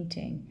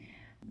painting.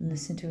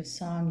 Listen to a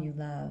song you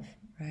love,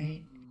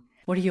 right?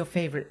 What are your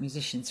favorite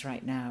musicians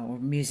right now, or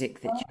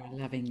music that you're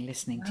loving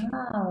listening to?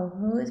 Wow,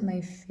 who is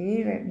my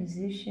favorite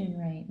musician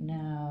right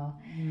now?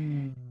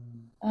 Mm.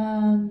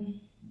 Um,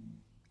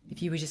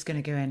 If you were just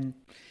going to go and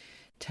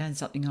turn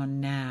something on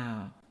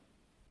now.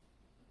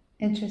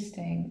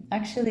 Interesting.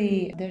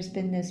 Actually, there's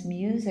been this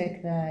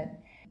music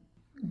that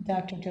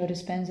Dr. Joe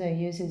Dispenza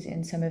uses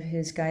in some of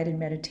his guided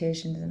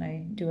meditations, and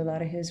I do a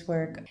lot of his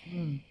work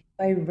Mm.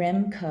 by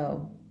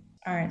Remco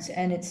Arntz,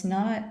 and it's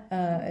not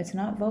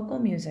vocal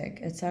music.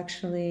 It's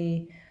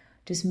actually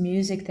just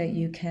music that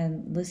you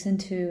can listen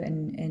to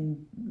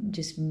and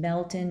just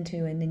melt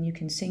into, and then you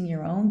can sing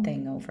your own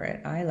thing over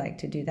it. I like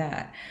to do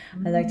that.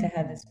 I like to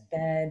have this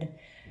bed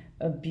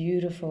of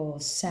beautiful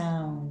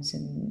sounds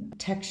and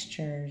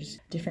textures,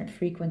 different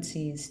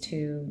frequencies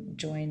to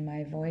join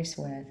my voice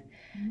with,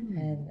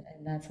 and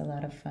that's a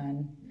lot of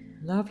fun.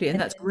 Lovely. And And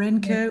that's then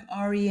Renko,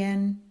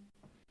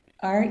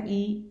 Remko.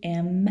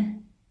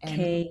 Remko.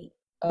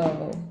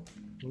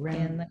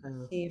 And let's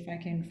Remko. see if I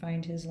can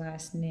find his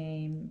last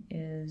name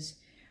is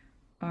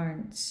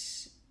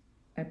Arntz,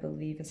 I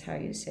believe is how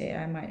you say it.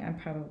 I'm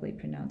probably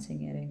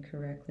pronouncing it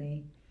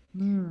incorrectly.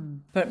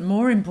 But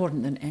more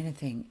important than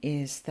anything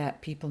is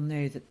that people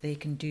know that they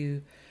can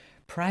do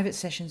private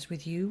sessions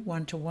with you,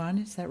 one to one.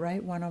 Is that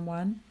right? One on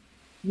one?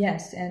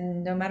 Yes,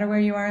 and no matter where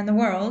you are in the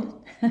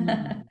world, you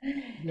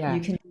Yeah.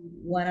 can do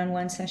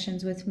one-on-one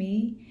sessions with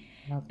me.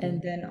 And Lovely.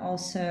 then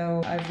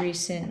also, I've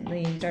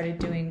recently started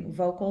doing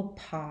vocal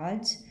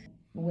pods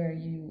where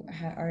you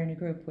are in a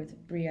group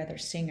with three other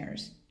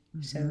singers.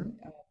 So Mm-hmm.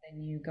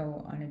 then you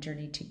go on a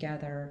journey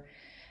together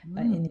in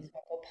Mm. these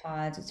vocal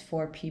pods. It's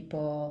four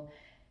people.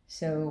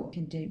 So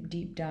you can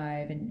deep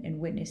dive and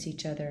witness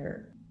each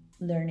other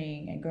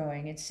learning and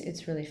growing.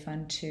 It's really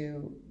fun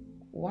to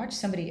watch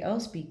somebody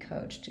else be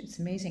coached. It's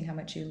amazing how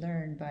much you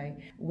learn by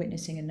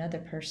witnessing another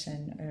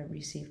person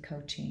receive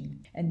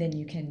coaching. And then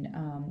you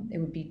can, it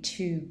would be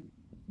two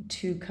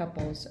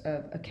couples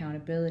of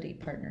accountability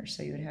partners.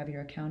 So you would have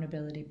your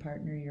accountability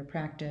partner, your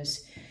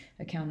practice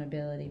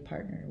accountability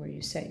partner, where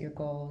you set your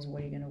goals,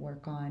 what are you going to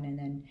work on, and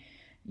then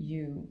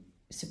you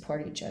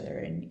support each other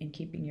in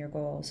keeping your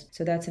goals.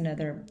 So that's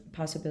another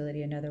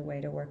possibility, another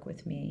way to work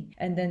with me.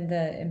 And then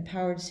the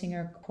Empowered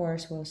Singer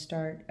course will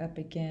start up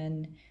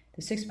again.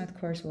 The 6-month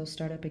course will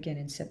start up again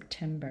in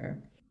September.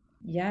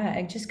 Yeah,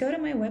 and just go to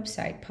my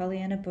website,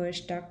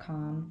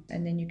 pollyannabush.com,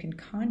 and then you can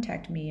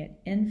contact me at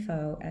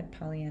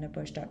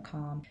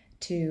info@pollyannabush.com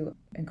to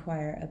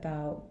inquire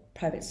about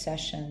private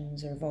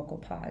sessions or vocal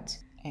pods.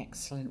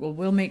 Excellent. Well,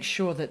 we'll make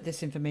sure that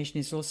this information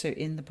is also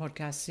in the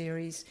podcast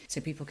series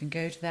so people can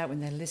go to that when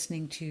they're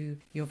listening to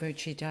your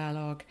Voce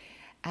dialogue.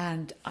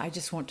 And I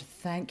just want to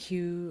thank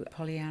you,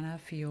 Pollyanna,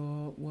 for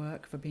your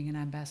work, for being an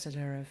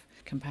ambassador of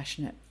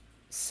compassionate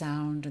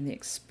sound and the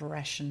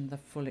expression, the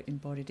full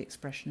embodied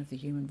expression of the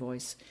human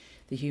voice,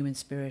 the human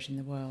spirit in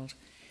the world.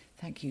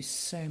 Thank you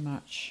so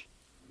much.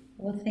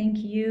 Well, thank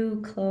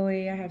you,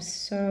 Chloe. I have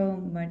so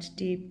much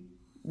deep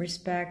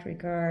respect,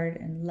 regard,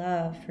 and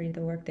love for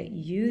the work that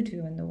you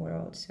do in the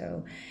world.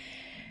 So,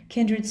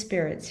 kindred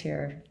spirits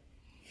here.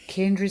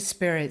 Kindred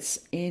spirits,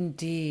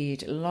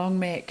 indeed. Long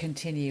may it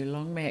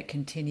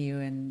continue,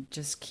 and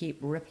just keep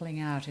rippling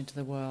out into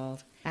the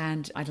world.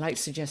 And I'd like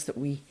to suggest that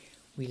we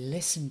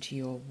listen to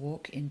your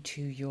walk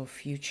into your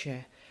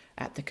future.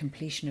 At the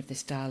completion of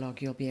this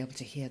dialogue, you'll be able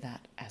to hear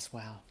that as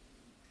well.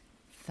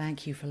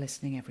 Thank you for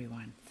listening,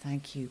 everyone.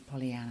 Thank you,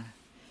 Pollyanna,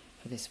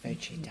 for this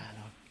Voce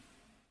dialogue.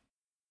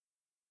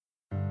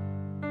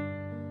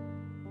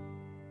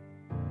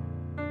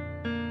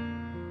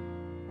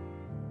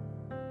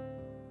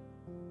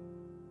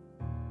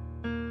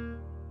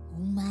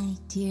 My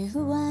dear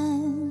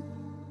one,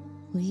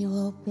 will you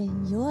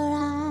open your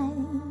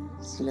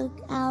eyes,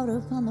 look out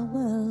upon the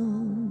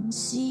world,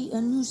 see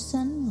a new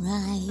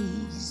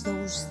sunrise,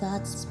 those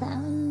thoughts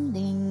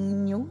expanding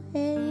in your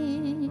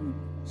head,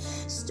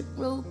 just a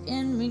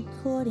broken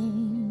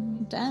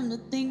recording, time to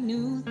think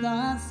new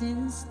thoughts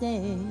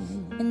instead,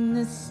 and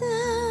the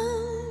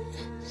sound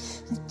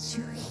that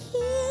you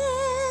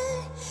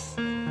hear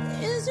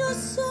is your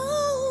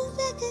soul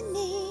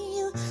beckoning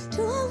you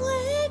to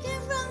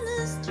awaken from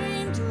this dream.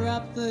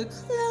 Drop the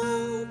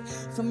cloak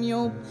from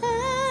your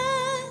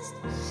past,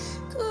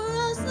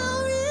 cross the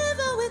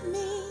river with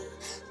me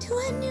to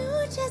a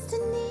new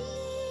destiny.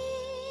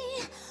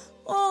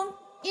 Walk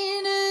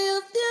into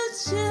your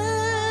future,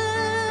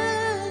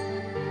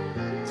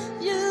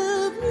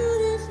 your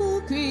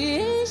beautiful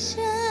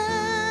creation.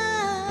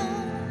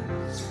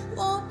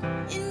 Walk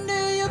into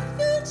your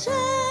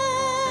future,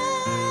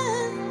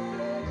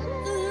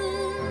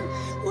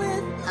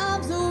 with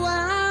arms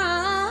wide.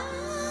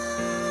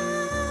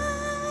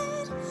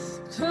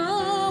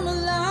 Come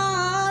alive,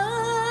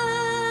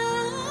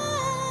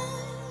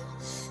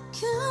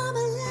 come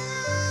alive.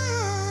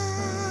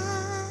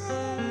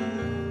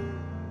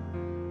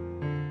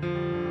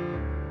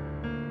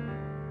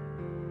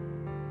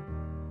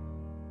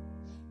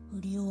 Who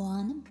do you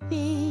wanna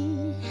be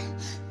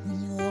when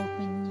you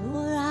open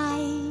your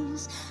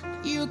eyes?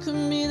 You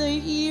can be the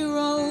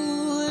hero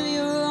of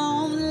your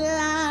own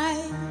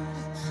life.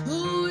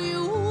 Who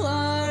you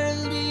are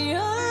is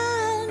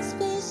beyond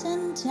space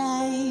and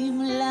time.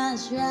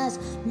 Lustrous,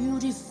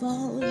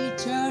 beautiful,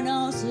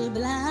 eternal,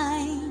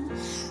 sublime.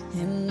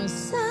 And the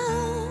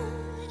sound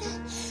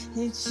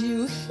that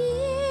you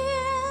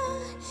hear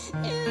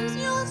is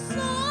your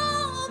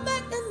soul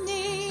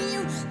beckoning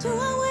you to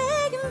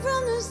awaken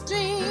from this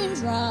dream.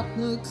 Drop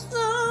the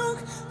cloak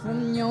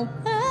from your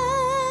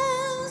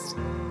past,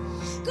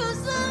 cross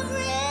the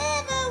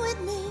river with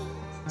me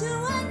to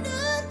a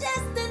new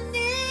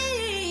destiny.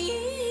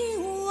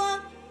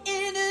 Walk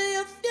into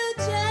your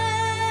future,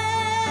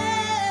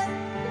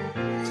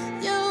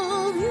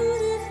 your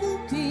beautiful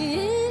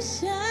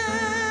creation.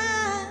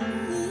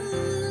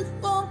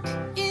 Walk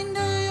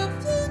into your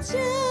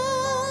future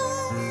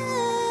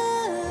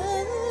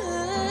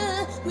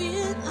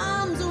with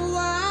arms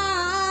wide.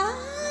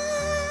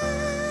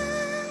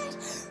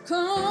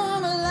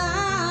 Come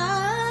alive,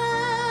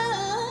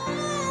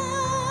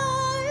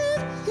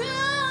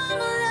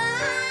 come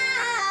alive.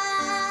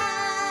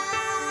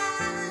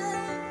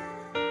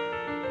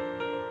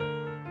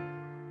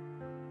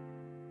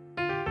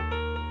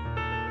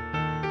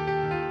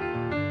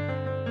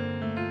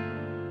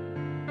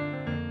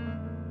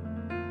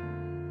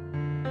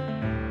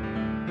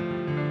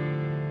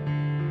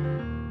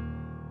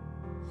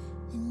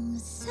 And the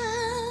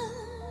sound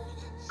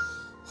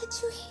that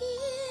you hear